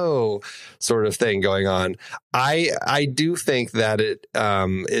don't know sort of thing going on. I do think that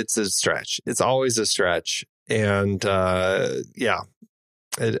it's a stretch. It's always a stretch. And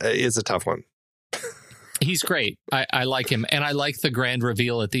it's a tough one. He's great. I like him. And I like the grand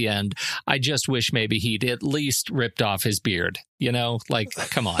reveal at the end. I just wish maybe he'd at least ripped off his beard. You know, like,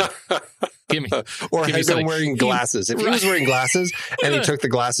 come on. Give me. Or had been wearing glasses. If he was wearing glasses and he took the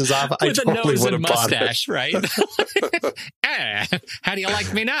glasses off, I totally would have bought it. With a nose and mustache, right? How do you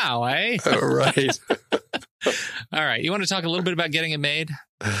like me now, eh? Right. All right. You want to talk a little bit about getting it made?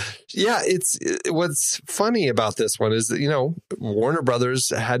 Yeah, what's funny about this one is that, you know, Warner Brothers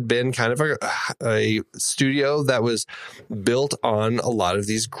had been kind of a studio that was built on a lot of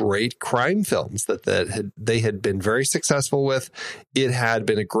these great crime films that they had been very successful with. It had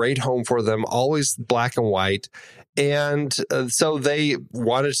been a great home for them, always black and white. And so they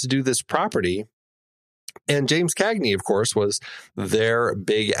wanted to do this property. And James Cagney, of course, was their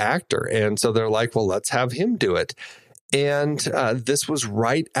big actor. And so they're like, well, let's have him do it. And this was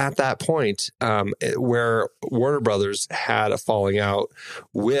right at that point where Warner Brothers had a falling out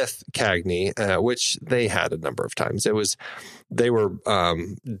with Cagney, which they had a number of times. They were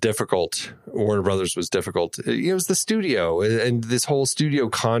difficult. Warner Brothers was difficult. It was the studio and this whole studio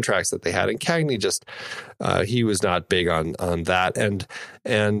contracts that they had. And Cagney just, he was not big on that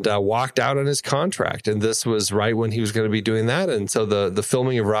and walked out on his contract. And this was right when he was going to be doing that. And so the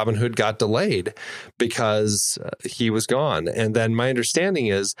filming of Robin Hood got delayed because he was gone. And then my understanding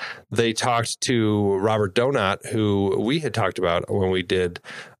is they talked to Robert Donat, who we had talked about when we did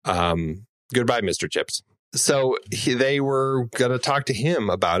Goodbye, Mr. Chips. So they were going to talk to him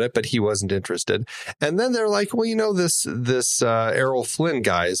about it, but he wasn't interested. And then they're like, well, you know, this Errol Flynn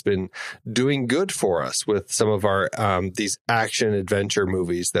guy has been doing good for us with some of our these action adventure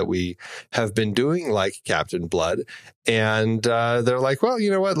movies that we have been doing, like Captain Blood. And they're like, well,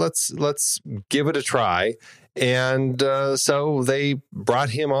 you know what? Let's give it a try. And so they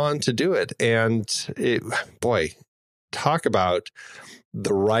brought him on to do it. And talk about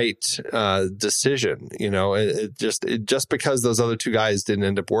the right decision. You know, it just because those other two guys didn't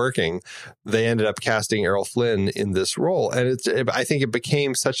end up working, they ended up casting Errol Flynn in this role. And I think it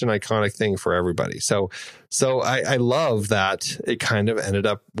became such an iconic thing for everybody. So I love that it kind of ended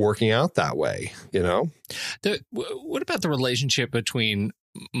up working out that way, you know? What about the relationship between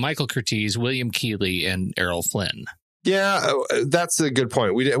Michael Curtiz, William Keighley, and Errol Flynn? Yeah, that's a good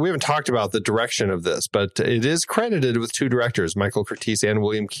point. We haven't talked about the direction of this, but it is credited with two directors, Michael Curtiz and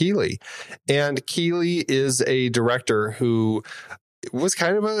William Keighley. And Keighley is a director who was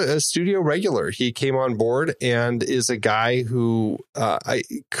kind of a studio regular. He came on board and is a guy who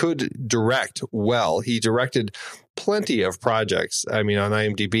could direct well. He directed plenty of projects. I mean, on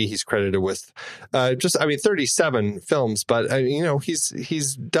IMDb, he's credited with 37 films, but you know,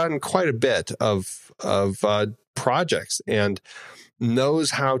 he's done quite a bit of projects and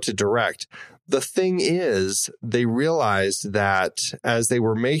knows how to direct. The thing is, they realized that as they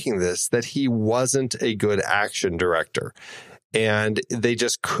were making this, that he wasn't a good action director, and they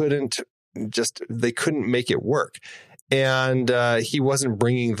just couldn't make it work. And he wasn't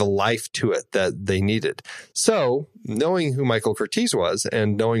bringing the life to it that they needed. So knowing who Michael Curtiz was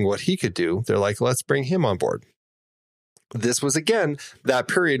and knowing what he could do, they're like, let's bring him on board. This was, again, that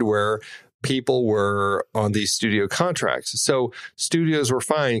period where people were on these studio contracts. So studios were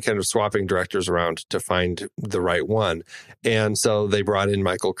fine kind of swapping directors around to find the right one. And so they brought in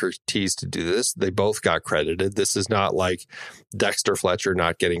Michael Curtiz to do this. They both got credited. This is not like Dexter Fletcher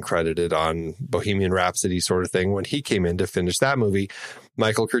not getting credited on Bohemian Rhapsody sort of thing. When he came in to finish that movie,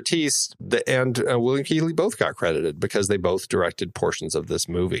 Michael Curtiz and William Keighley both got credited because they both directed portions of this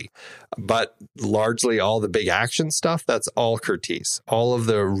movie. But largely all the big action stuff, that's all Curtiz. All of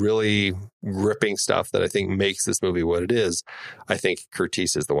the really gripping stuff that I think makes this movie what it is, I think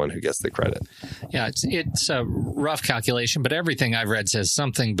Curtiz is the one who gets the credit. Yeah, it's a rough calculation, but everything I've read says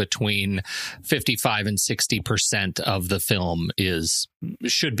something between 55 and 60% of the film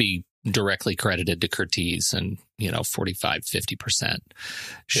should be directly credited to Curtiz, and 45-50%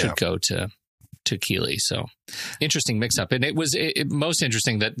 should go to Keighley. So interesting mix up. And it was most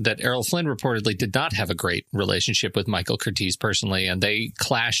interesting that Errol Flynn reportedly did not have a great relationship with Michael Curtiz personally, and they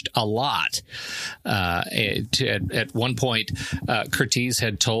clashed a lot. At one point, Curtiz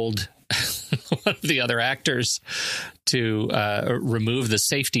had told one of the other actors to remove the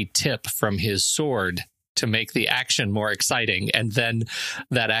safety tip from his sword to make the action more exciting. And then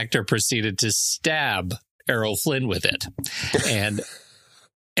that actor proceeded to stab Errol Flynn with it. And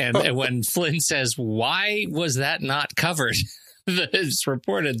when Flynn says, "Why was that not covered?" It's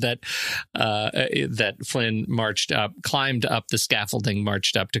reported that Flynn climbed up the scaffolding,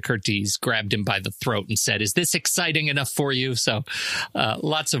 marched up to Curtiz, grabbed him by the throat and said, "Is this exciting enough for you?" So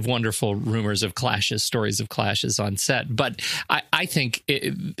lots of wonderful rumors of clashes, stories of clashes on set. But I think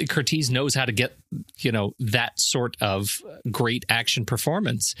Curtiz knows how to get, that sort of great action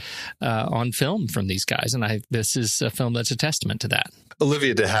performance on film from these guys. And this is a film that's a testament to that.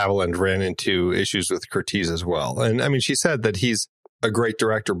 Olivia de Havilland ran into issues with Curtiz as well. And I mean, she said that he's a great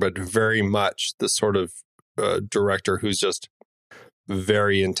director, but very much the sort of director who's just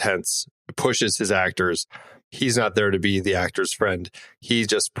very intense, pushes his actors. He's not there to be the actor's friend. He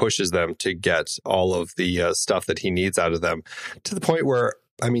just pushes them to get all of the stuff that he needs out of them, to the point where,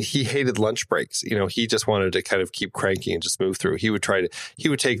 I mean, he hated lunch breaks. He just wanted to kind of keep cranking and just move through. He would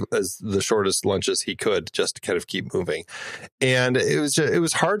take as the shortest lunches he could just to kind of keep moving. And it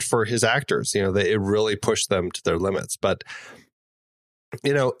was hard for his actors. It really pushed them to their limits. But,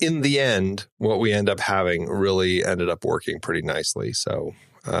 in the end, what we end up having really ended up working pretty nicely. So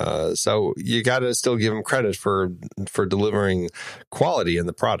you got to still give him credit for delivering quality in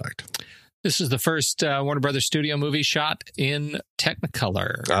the product. This is the first Warner Brothers studio movie shot in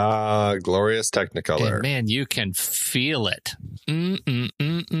Technicolor. Glorious Technicolor. And man, you can feel it.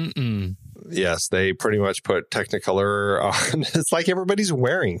 Yes, they pretty much put Technicolor on. It's like everybody's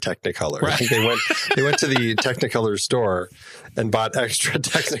wearing Technicolor. Right. They went to the Technicolor store and bought extra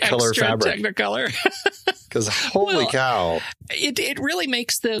Technicolor fabric. Technicolor. Because holy cow. It really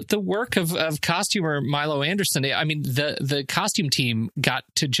makes the work of costumer Milo Anderson. I mean, the costume team got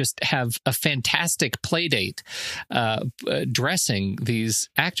to just have a fantastic play date dressing these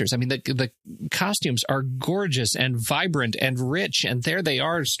actors. I mean, the costumes are gorgeous and vibrant and rich. And there they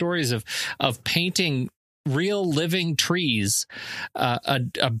are, stories of painting real living trees,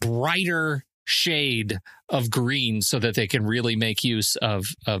 a brighter shade of green so that they can really make use of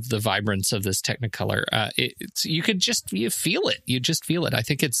the vibrance of this Technicolor. You feel it. You just feel it. I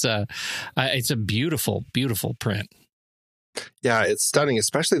think it's a beautiful, beautiful print. Yeah, it's stunning,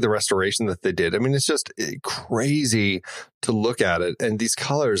 especially the restoration that they did. I mean, it's just crazy to look at it. And these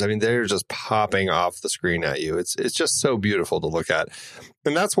colors, I mean, they're just popping off the screen at you. It's just so beautiful to look at.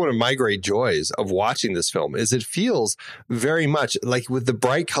 And that's one of my great joys of watching this film, is it feels very much like, with the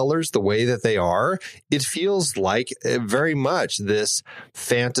bright colors, the way that they are, it feels like very much this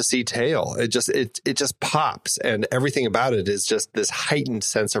fantasy tale. It just pops, and everything about it is just this heightened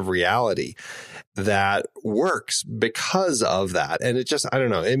sense of reality that works because of that. And I don't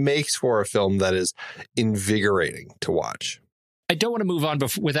know, it makes for a film that is invigorating to watch. I don't want to move on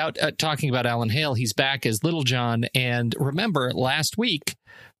without talking about Alan Hale. He's back as Little John. And remember, last week,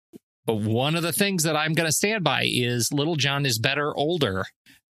 one of the things that I'm going to stand by is Little John is better older.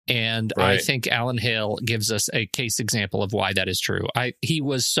 And right. I think Alan Hale gives us a case example of why that is true. He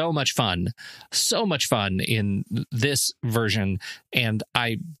was so much fun in this version, and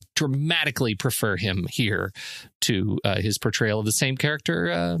I dramatically prefer him here to his portrayal of the same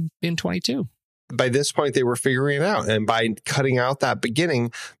character in 22. By this point, they were figuring it out. And by cutting out that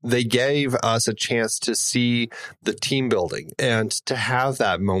beginning, they gave us a chance to see the team building and to have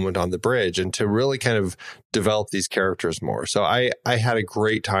that moment on the bridge and to really kind of develop these characters more. So I had a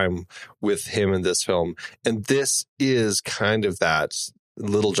great time with him in this film. And this is kind of that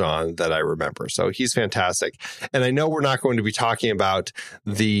Little John that I remember. So he's fantastic. And I know we're not going to be talking about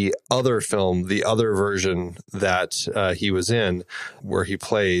the other film, the other version that he was in, where he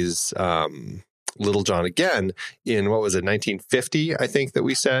plays Little John again in, what was it, 1950, I think that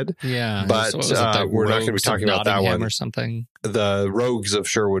we said. Yeah. But we're not going to be talking about that one. Or something. The Rogues of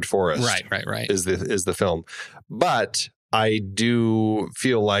Sherwood Forest. Right. Is the film. But I do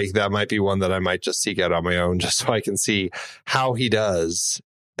feel like that might be one that I might just seek out on my own, just so I can see how he does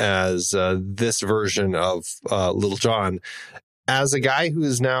as this version of Little John, as a guy who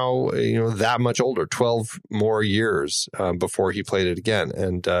is now, that much older, 12 more years before he played it again.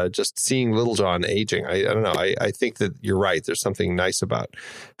 And just seeing Little John aging, I don't know. I think that you're right. There's something nice about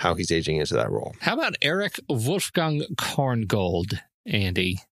how he's aging into that role. How about Eric Wolfgang Korngold,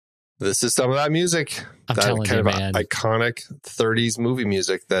 Andy? This is some of that music. I'm that telling kind you, of man. Iconic 30s movie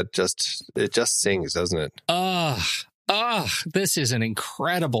music that just sings, doesn't it? Oh, this is an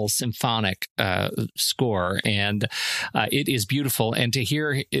incredible symphonic score, and it is beautiful. And to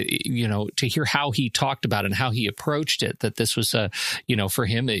hear, to hear how he talked about it and how he approached it, that this was for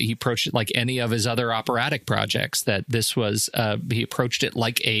him, he approached it like any of his other operatic projects, that this was, he approached it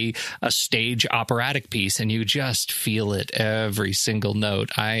like a stage operatic piece, and you just feel it every single note.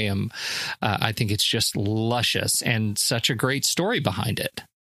 I think it's just luscious and such a great story behind it.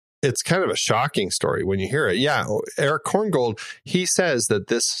 It's kind of a shocking story when you hear it. Yeah, Erich Korngold, he says that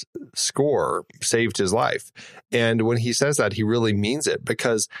this score saved his life. And when he says that, he really means it,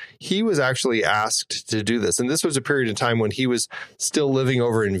 because he was actually asked to do this. And this was a period of time when he was still living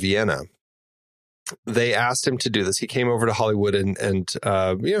over in Vienna. They asked him to do this. He came over to Hollywood and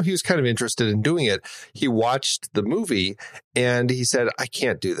he was kind of interested in doing it. He watched the movie and he said, I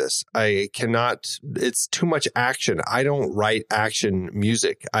can't do this. I cannot. It's too much action. I don't write action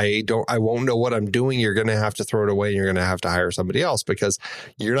music. I won't know what I'm doing. You're going to have to throw it away and you're going to have to hire somebody else, because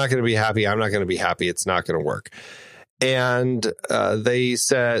you're not going to be happy. I'm not going to be happy. It's not going to work. And they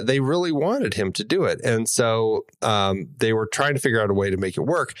said they really wanted him to do it. And so they were trying to figure out a way to make it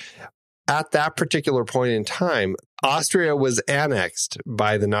work. At that particular point in time, Austria was annexed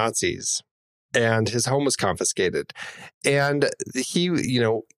by the Nazis and his home was confiscated. And he,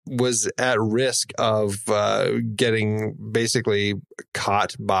 was at risk of getting basically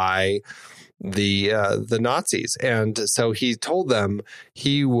caught by the Nazis. And so he told them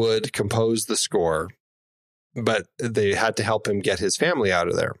he would compose the score, but they had to help him get his family out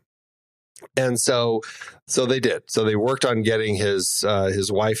of there. And so they did. So they worked on getting his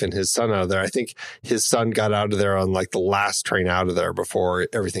wife and his son out of there. I think his son got out of there on like the last train out of there before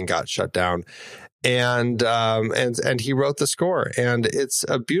everything got shut down. And he wrote the score, and it's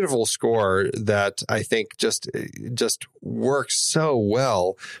a beautiful score that I think just works so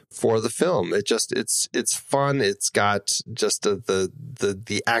well for the film. It's fun. It's got just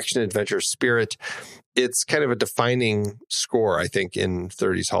the action adventure spirit. It's kind of a defining score, I think, in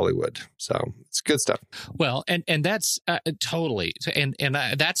 30s Hollywood. So it's good stuff. Well, and that's totally, and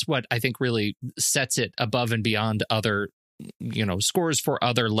that's what I think really sets it above and beyond other scores for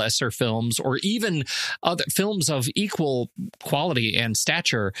other lesser films, or even other films of equal quality and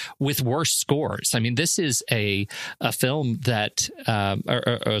stature with worse scores. I mean, this is a film that,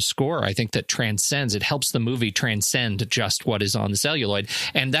 a score, I think, that transcends. It helps the movie transcend just what is on the celluloid.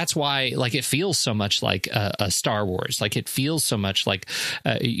 And that's why, like, it feels so much like a Star Wars. Like, it feels so much like,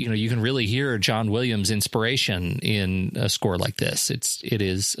 you can really hear John Williams' inspiration in a score like this. It's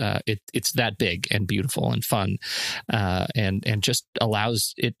that big and beautiful and fun. And just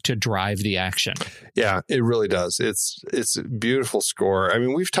allows it to drive the action. Yeah, it really does. It's a beautiful score. I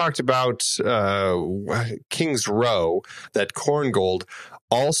mean, we've talked about King's Row that Korngold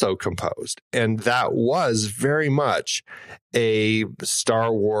also composed, and that was very much a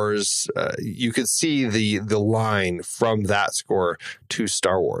Star Wars. You could see the line from that score to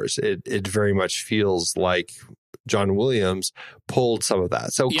Star Wars. It very much feels like John Williams pulled some of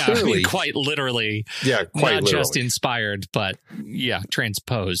that. So clearly, I mean, quite literally, not just inspired, but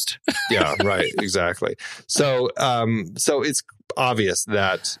transposed. Yeah, right, exactly. So it's obvious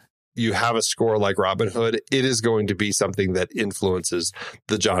that you have a score like Robin Hood, it is going to be something that influences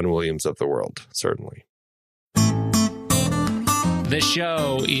the John Williams of the world, certainly. This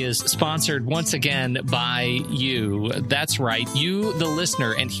show is sponsored once again by you. That's right, you, the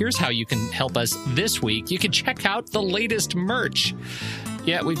listener. And here's how you can help us this week. You can check out the latest merch.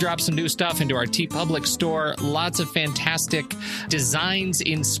 Yeah, we've dropped some new stuff into our TeePublic store. Lots of fantastic designs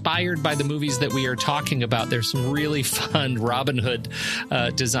inspired by the movies that we are talking about. There's some really fun Robin Hood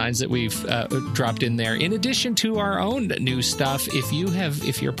designs that we've dropped in there. In addition to our own new stuff,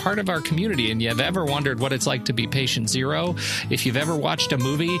 if you're part of our community and you've ever wondered what it's like to be patient zero, if you've ever watched a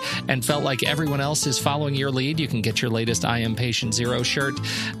movie and felt like everyone else is following your lead, you can get your latest I Am Patient Zero shirt,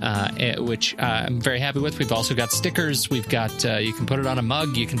 which I'm very happy with. We've also got stickers. We've got, you can put it on a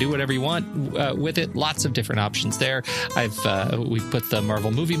mug. You can do whatever you want with it. Lots of different options there. We've put the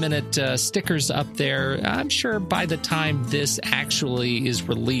Marvel Movie Minute stickers up there. I'm sure by the time this actually is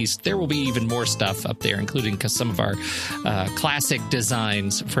released, there will be even more stuff up there, including some of our classic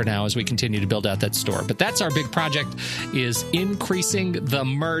designs for now as we continue to build out that store. But that's our big project, is increasing the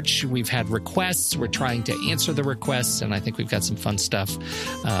merch. We've had requests. We're trying to answer the requests, and I think we've got some fun stuff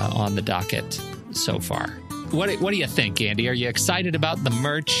on the docket so far. What do you think, Andy? Are you excited about the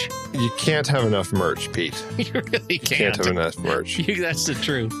merch? You can't have enough merch, Pete. You really can't. Can't have enough merch. That's the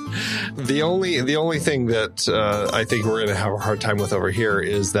truth. The only thing that I think we're going to have a hard time with over here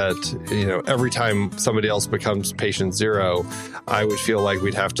is that, every time somebody else becomes patient zero, I would feel like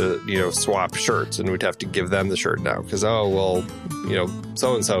we'd have to, swap shirts, and we'd have to give them the shirt now because,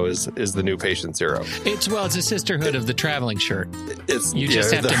 so-and-so is the new patient zero. It's a sisterhood of the traveling shirt. You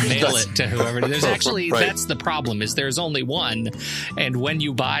just have to mail it to whoever. There's actually, right. That's the problem, is there's only one, and when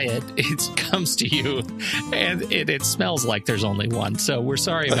you buy it, it comes to you, and it smells like there's only one. So we're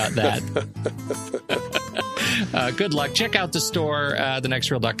sorry about that. Good luck. Check out the store,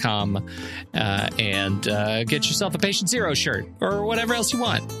 thenextreel.com, and get yourself a Patient Zero shirt or whatever else you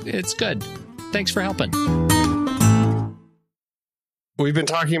want. It's good. Thanks for helping. We've been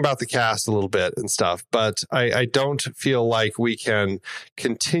talking about the cast a little bit and stuff, but I don't feel like we can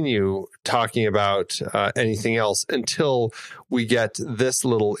continue talking about anything else until we get this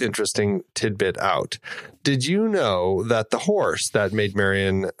little interesting tidbit out. Did you know that the horse that Maid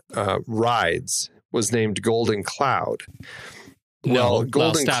Marian rides was named Golden Cloud? No,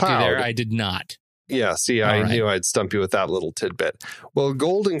 Golden Cloud. You there. I did not. Yeah, see, I knew I'd stump you with that little tidbit. Well,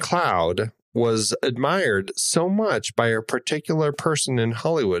 Golden Cloud was admired so much by a particular person in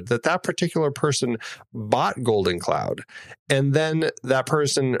Hollywood that particular person bought Golden Cloud, and then that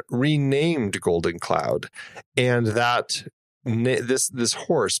person renamed Golden Cloud, and this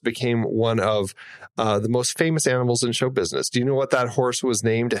horse became one of the most famous animals in show business. Do you know what that horse was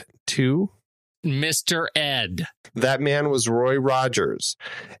named to? Mr. Ed. That man was Roy Rogers,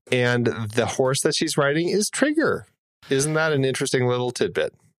 and the horse that she's riding is Trigger. Isn't that an interesting little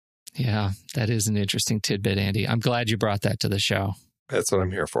tidbit? Yeah, that is an interesting tidbit, Andy. I'm glad you brought that to the show. That's what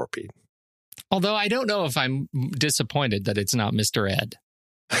I'm here for, Pete. Although I don't know if I'm disappointed that it's not Mr. Ed.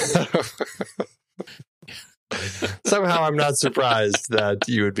 Somehow I'm not surprised that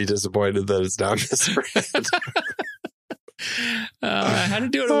you would be disappointed that it's not Mr. Ed. How to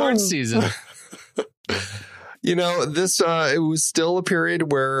do an awards season. This it was still a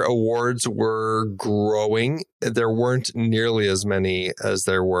period where awards were growing. There weren't nearly as many as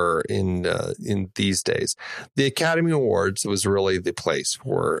there were in these days. The Academy Awards was really the place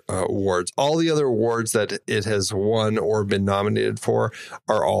for awards. All the other awards that it has won or been nominated for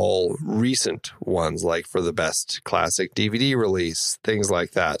are all recent ones, like for the best classic DVD release, things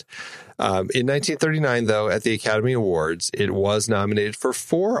like that. In 1939, though, at the Academy Awards, it was nominated for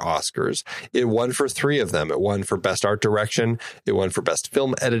 4 Oscars. It won for 3 of them. It won for Best Art Direction. It won for Best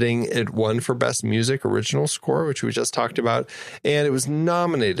Film Editing. It won for Best Music Original Score, which we just talked about. And it was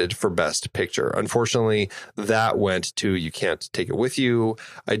nominated for Best Picture. Unfortunately, that went to You Can't Take It With You.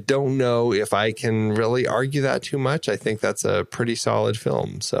 I don't know if I can really argue that too much. I think that's a pretty solid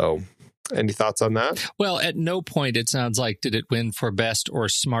film. So any thoughts on that? Well, at no point, it sounds like, did it win for best or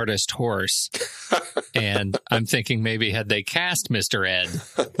smartest horse. And I'm thinking maybe had they cast Mr. Ed,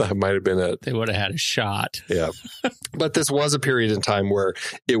 that might have been it. They would have had a shot. Yeah. But this was a period in time where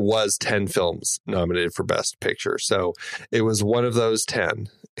it was 10 films nominated for Best Picture. So it was one of those 10.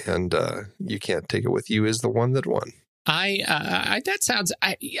 And You Can't Take It With You is the one that won. I guess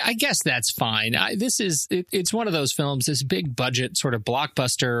that's fine. It's one of those films, this big budget sort of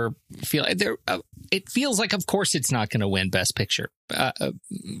blockbuster feel. It feels like, of course, it's not going to win Best Picture.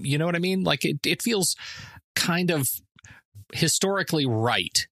 You know what I mean? Like it feels kind of historically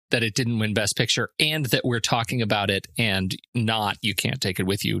right that it didn't win Best Picture and that we're talking about it and not You Can't Take It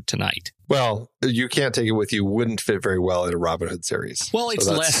With You tonight. Well, You Can't Take It With You wouldn't fit very well in a Robin Hood series. Well, it's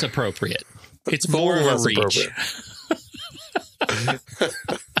less appropriate. It's more of a reach.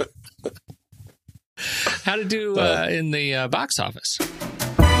 How to do in the box office?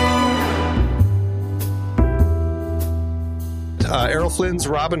 Errol Flynn's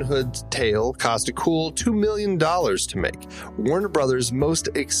Robin Hood tale cost a cool $2 million to make. Warner Brothers' most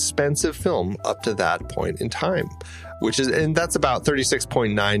expensive film up to that point in time, and that's about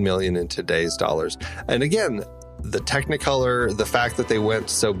 $36.9 million in today's dollars. And again, the Technicolor, the fact that they went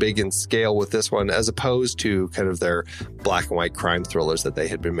so big in scale with this one, as opposed to kind of their black and white crime thrillers that they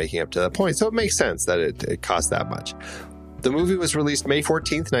had been making up to that point. So it makes sense that it cost that much. The movie was released May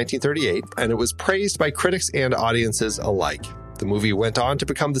 14th, 1938, and it was praised by critics and audiences alike. The movie went on to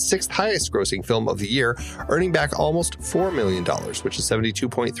become the 6th highest grossing film of the year, earning back almost $4 million, which is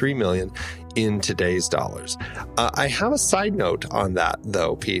 $72.3 million in today's dollars. I have a side note on that,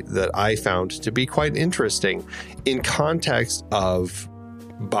 though, Pete, that I found to be quite interesting in context of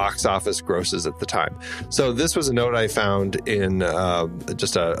box office grosses at the time. So this was a note I found in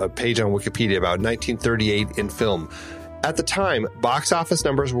just a page on Wikipedia about 1938 in film. At the time, box office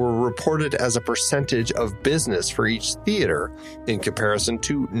numbers were reported as a percentage of business for each theater in comparison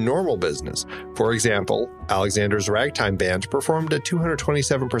to normal business. For example, Alexander's Ragtime Band performed at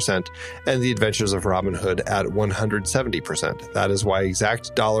 227% and The Adventures of Robin Hood at 170%. That is why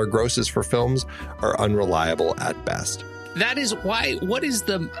exact dollar grosses for films are unreliable at best. That is why. What is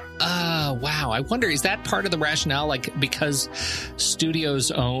the? Wow. I wonder, is that part of the rationale? Like, because studios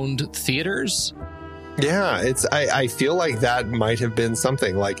owned theaters? Yeah, I feel like that might have been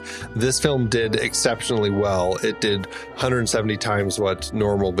something. Like, this film did exceptionally well. It did 170 times what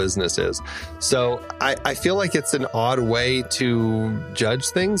normal business is. So I feel like it's an odd way to judge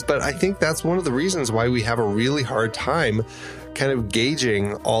things, but I think that's one of the reasons why we have a really hard time kind of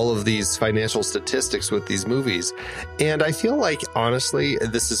gauging all of these financial statistics with these movies. And I feel like, honestly,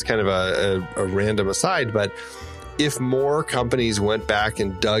 this is kind of a random aside, but if more companies went back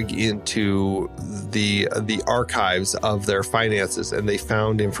and dug into the archives of their finances and they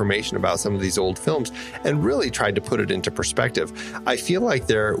found information about some of these old films and really tried to put it into perspective, I feel like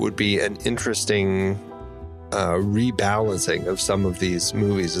there would be an interesting rebalancing of some of these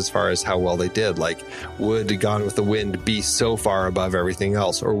movies as far as how well they did. Like, would Gone with the Wind be so far above everything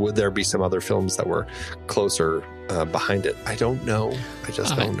else, or would there be some other films that were closer behind it? I don't know. I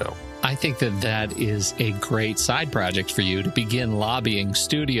just don't know. I think that is a great side project for you to begin lobbying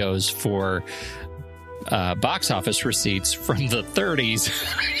studios for box office receipts from the 30s.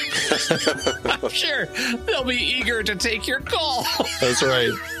 I'm sure they'll be eager to take your call. That's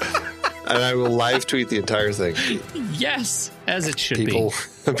right. And I will live tweet the entire thing. Yes, as it should be.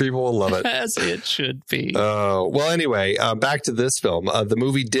 People will love it. As it should be. Well, anyway, back to this film. The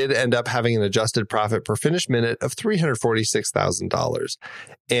movie did end up having an adjusted profit per finished minute of $346,000.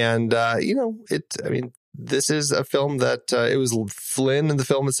 And, this is a film that it was Flynn and the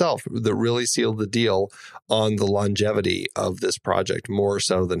film itself that really sealed the deal on the longevity of this project, more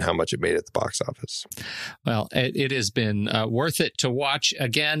so than how much it made at the box office. Well, it has been worth it to watch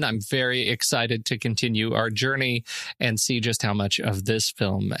again. I'm very excited to continue our journey and see just how much of this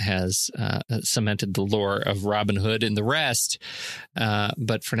film has cemented the lore of Robin Hood and the rest.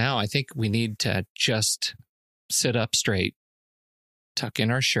 But for now, I think we need to just sit up straight, tuck in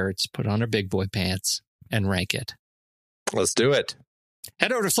our shirts, put on our big boy pants, and rank it. Let's do it.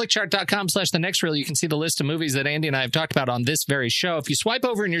 Head over to flickchart.com/thenextreel. You can see the list of movies that Andy and I have talked about on this very show. If you swipe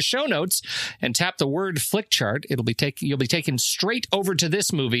over in your show notes and tap the word Flickchart, you'll be taken straight over to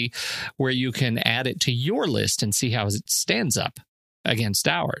this movie where you can add it to your list and see how it stands up against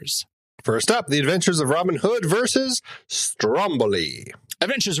ours. First up, The Adventures of Robin Hood versus Stromboli.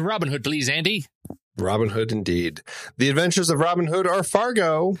 Adventures of Robin Hood, please, Andy. Robin Hood, indeed. The Adventures of Robin Hood or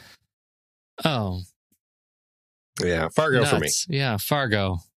Fargo. Oh. Yeah, Fargo for me. Yeah,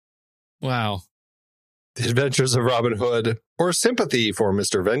 Fargo. Wow. The Adventures of Robin Hood or Sympathy for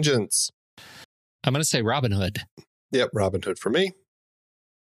Mr. Vengeance. I'm going to say Robin Hood. Yep, Robin Hood for me.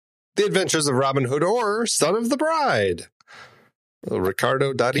 The Adventures of Robin Hood or Son of the Bride.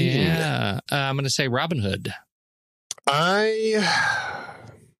 Ricardo Darín. Yeah, I'm going to say Robin Hood. I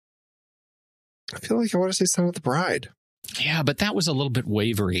feel like I want to say Son of the Bride. Yeah, but that was a little bit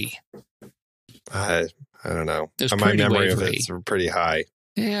wavery. I don't know. My memory wavery. of it's pretty high.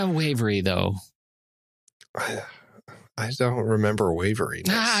 Yeah, wavery though. I don't remember wavering.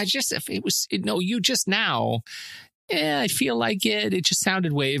 You just now. Yeah, I feel like it. It just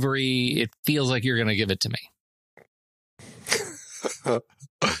sounded wavery. It feels like you're going to give it to me.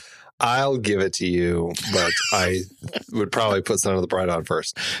 I'll give it to you, but I would probably put Son of the Bride on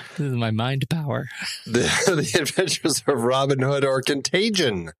first. This is my mind power. The Adventures of Robin Hood or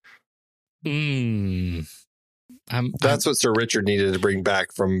Contagion. That's what Sir Richard needed to bring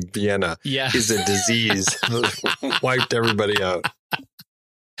back from Vienna. Yeah. Is a disease that wiped everybody out.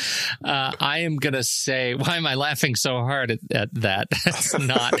 I am going to say, why am I laughing so hard at that? That's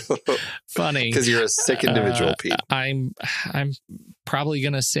not funny. Because you're a sick individual, Pete. I'm probably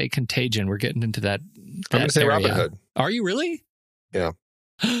going to say Contagion. We're getting into that I'm going to say area. Robin Hood. Are you really? Yeah.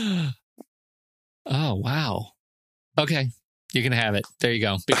 Oh, wow. Okay. You can have it. There you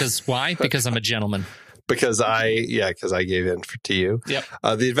go. Because why? Because I'm a gentleman. Because I gave in to you. Yep.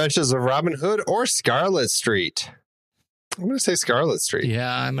 The Adventures of Robin Hood or Scarlet Street. I'm going to say Scarlet Street.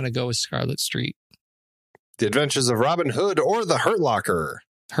 Yeah, I'm going to go with Scarlet Street. The Adventures of Robin Hood or The Hurt Locker.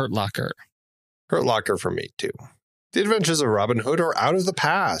 Hurt Locker. Hurt Locker for me, too. The Adventures of Robin Hood or Out of the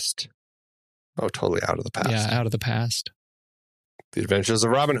Past. Oh, totally Out of the Past. Yeah, Out of the Past. The Adventures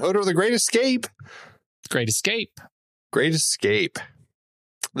of Robin Hood or The Great Escape. Great Escape. Great Escape.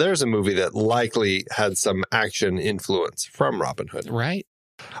 There's a movie that likely had some action influence from Robin Hood. Right.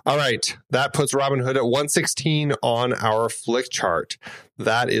 All right. That puts Robin Hood at 116 on our flick chart.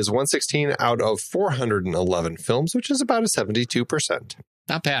 That is 116 out of 411 films, which is about a 72%.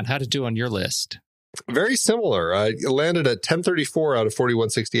 Not bad. How'd it do on your list? Very similar. It landed at 1034 out of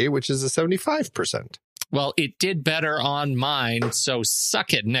 4168, which is a 75%. Well, it did better on mine, so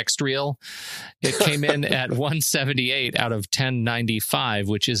suck it, Next Reel. It came in at 178 out of 1095,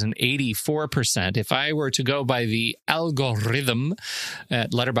 which is an 84%. If I were to go by the algorithm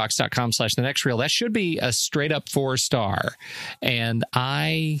at letterboxd.com/thenextreel, that should be a straight up 4-star. And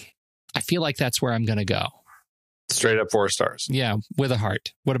I feel like that's where I'm going to go. Straight up 4 stars. Yeah, with a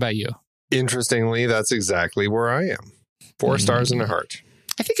heart. What about you? Interestingly, that's exactly where I am. 4 stars and a heart.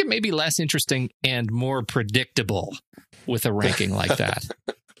 I think it may be less interesting and more predictable with a ranking like that.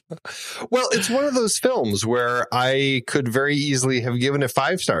 Well, it's one of those films where I could very easily have given it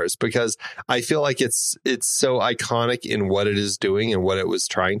 5 stars because I feel like it's so iconic in what it is doing and what it was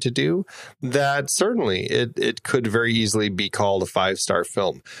trying to do that certainly it could very easily be called a 5-star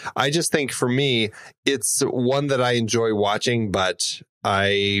film. I just think for me, it's one that I enjoy watching, but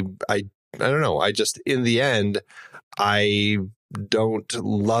I don't know. I just, in the end, I don't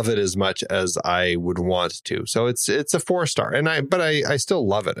love it as much as I would want to. So it's a 4-star, but I still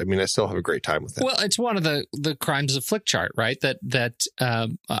love it. I mean, I still have a great time with it. Well, it's one of the crimes of Flick Chart, right?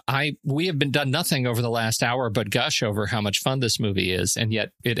 We have been done nothing over the last hour but gush over how much fun this movie is, and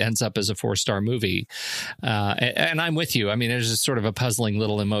yet it ends up as a 4-star movie. And I'm with you. I mean, there's a sort of a puzzling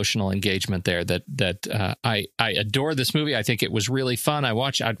little emotional engagement there that I adore this movie. I think it was really fun. I'll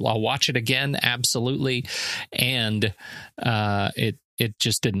watch it again, absolutely. And it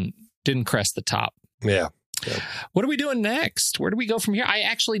just didn't crest the top. Yeah. What are we doing next? Where do we go from here? I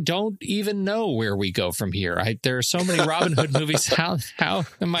actually don't even know where we go from here. There are so many Robin Hood movies. How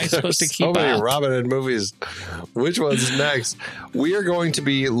am I supposed to keep up? So many Robin Hood movies. Which one's next? We are going to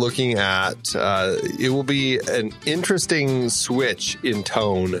be looking at, it will be an interesting switch in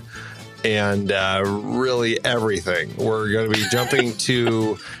tone and really everything. We're going to be jumping to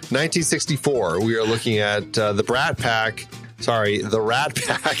 1964. We are looking at the Rat Pack. The Rat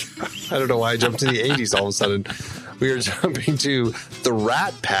Pack. I don't know why I jumped to the 80s all of a sudden. We are jumping to the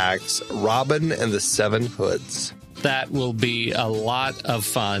Rat Pack's Robin and the Seven Hoods. That will be a lot of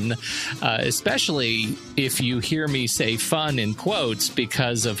fun, especially if you hear me say fun in quotes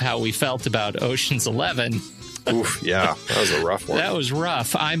because of how we felt about Ocean's 11. Oof, yeah, that was a rough one. That was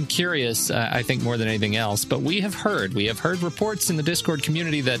rough. I'm curious, I think, more than anything else. But we have heard reports in the Discord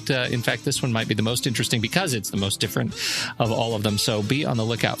community that, in fact, this one might be the most interesting because it's the most different of all of them. So be on the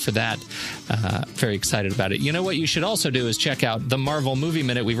lookout for that. Very excited about it. You know what you should also do is check out the Marvel Movie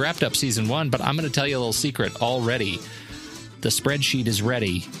Minute. We've wrapped up season 1, but I'm going to tell you a little secret already. The spreadsheet is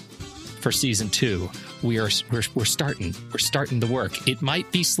ready for season 2. We're starting. We're starting the work. It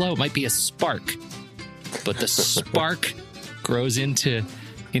might be slow. It might be a spark. But the spark grows into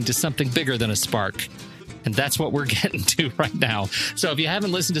something bigger than a spark. And that's what we're getting to right now. So if you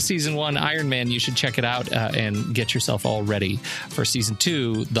haven't listened to season 1, Iron Man, you should check it out and get yourself all ready for season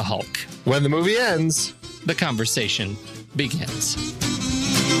 2, The Hulk. When the movie ends, the conversation begins.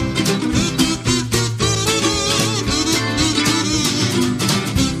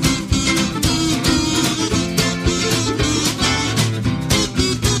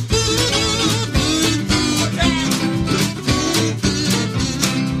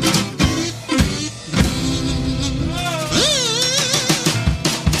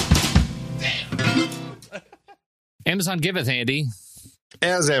 Amazon giveth, Andy.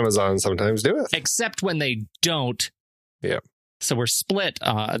 As Amazon sometimes doeth. Except when they don't. Yeah. So we're split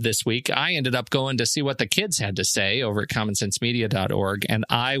this week. I ended up going to see what the kids had to say over at commonsensemedia.org, and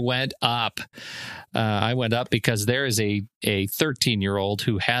I went up. I went up because there is a 13-year-old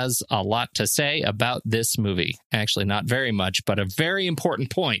who has a lot to say about this movie. Actually, not very much, but a very important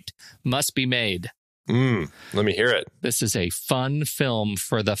point must be made. Let me hear it. This is a fun film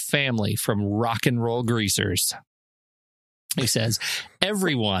for the family from Rock and Roll Greasers. He says,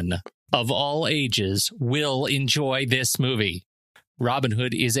 everyone of all ages will enjoy this movie. Robin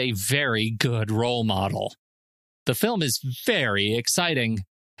Hood is a very good role model. The film is very exciting.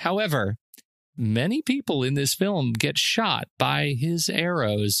 However, many people in this film get shot by his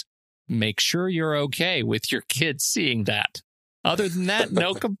arrows. Make sure you're okay with your kids seeing that. Other than that,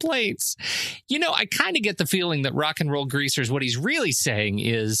 no complaints. You know, I kind of get the feeling that Rock and Roll Greasers, what he's really saying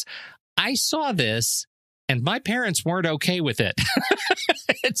is, I saw this and my parents weren't okay with it.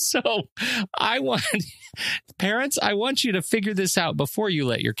 And so parents, I want you to figure this out before you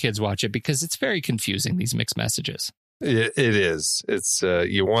let your kids watch it because it's very confusing, these mixed messages. It is. It's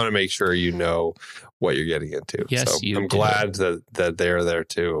you want to make sure you know what you're getting into. Yes, so I'm glad that they're there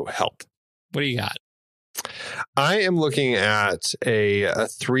to help. What do you got? I am looking at a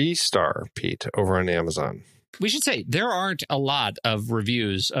 3-star, Pete, over on Amazon. We should say there aren't a lot of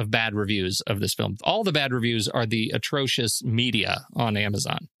bad reviews of this film. All the bad reviews are the atrocious media on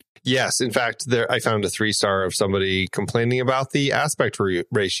Amazon. Yes. In fact, I found a 3-star of somebody complaining about the aspect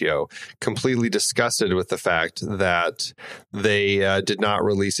ratio, completely disgusted with the fact that they did not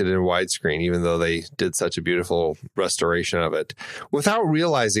release it in widescreen, even though they did such a beautiful restoration of it, without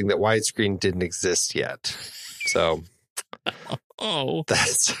realizing that widescreen didn't exist yet. So,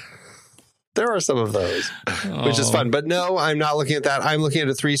 there are some of those, which is fun. But no, I'm not looking at that. I'm looking at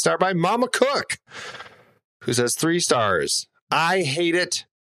a 3-star by Mama Cook, who says 3 stars. I hate it.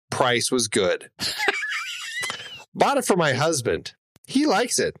 Price was good. Bought it for my husband. He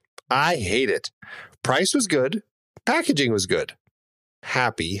likes it. I hate it. Price was good. Packaging was good.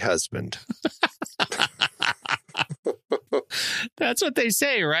 Happy husband. That's what they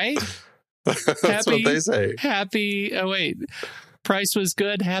say, right? That's what they say. Price was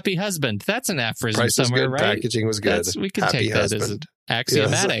good. Happy husband. That's an aphorism Price was somewhere, good, right? Packaging was good. We can happy take husband. that as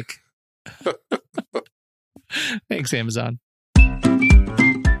axiomatic. Yes. Thanks, Amazon.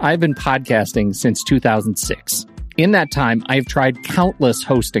 I've been podcasting since 2006. In that time, I've tried countless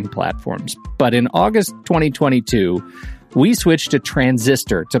hosting platforms. But in August 2022, we switched to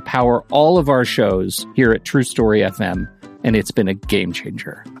Transistor to power all of our shows here at True Story FM, and it's been a game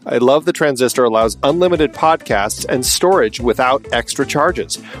changer. I love the Transistor allows unlimited podcasts and storage without extra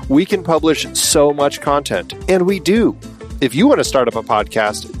charges. We can publish so much content, and we do. If you want to start up a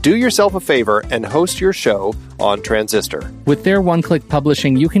podcast, do yourself a favor and host your show on Transistor. With their one-click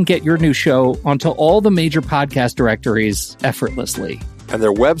publishing, you can get your new show onto all the major podcast directories effortlessly. And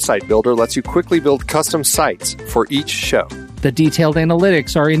their website builder lets you quickly build custom sites for each show. The detailed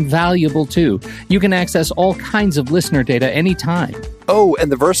analytics are invaluable too. You can access all kinds of listener data anytime. Oh,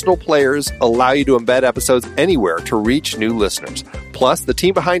 and the versatile players allow you to embed episodes anywhere to reach new listeners. Plus, the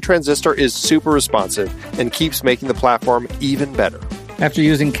team behind Transistor is super responsive and keeps making the platform even better. After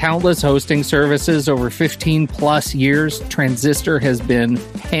using countless hosting services over 15 plus years, Transistor has been,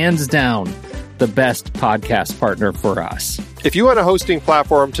 hands down, the best podcast partner for us. If you want a hosting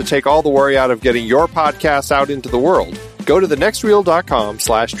platform to take all the worry out of getting your podcast out into the world, go to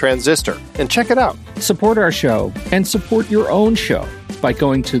thenextreel.com/transistor and check it out. Support our show and support your own show by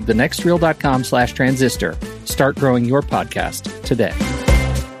going to thenextreel.com/transistor. Start growing your podcast today.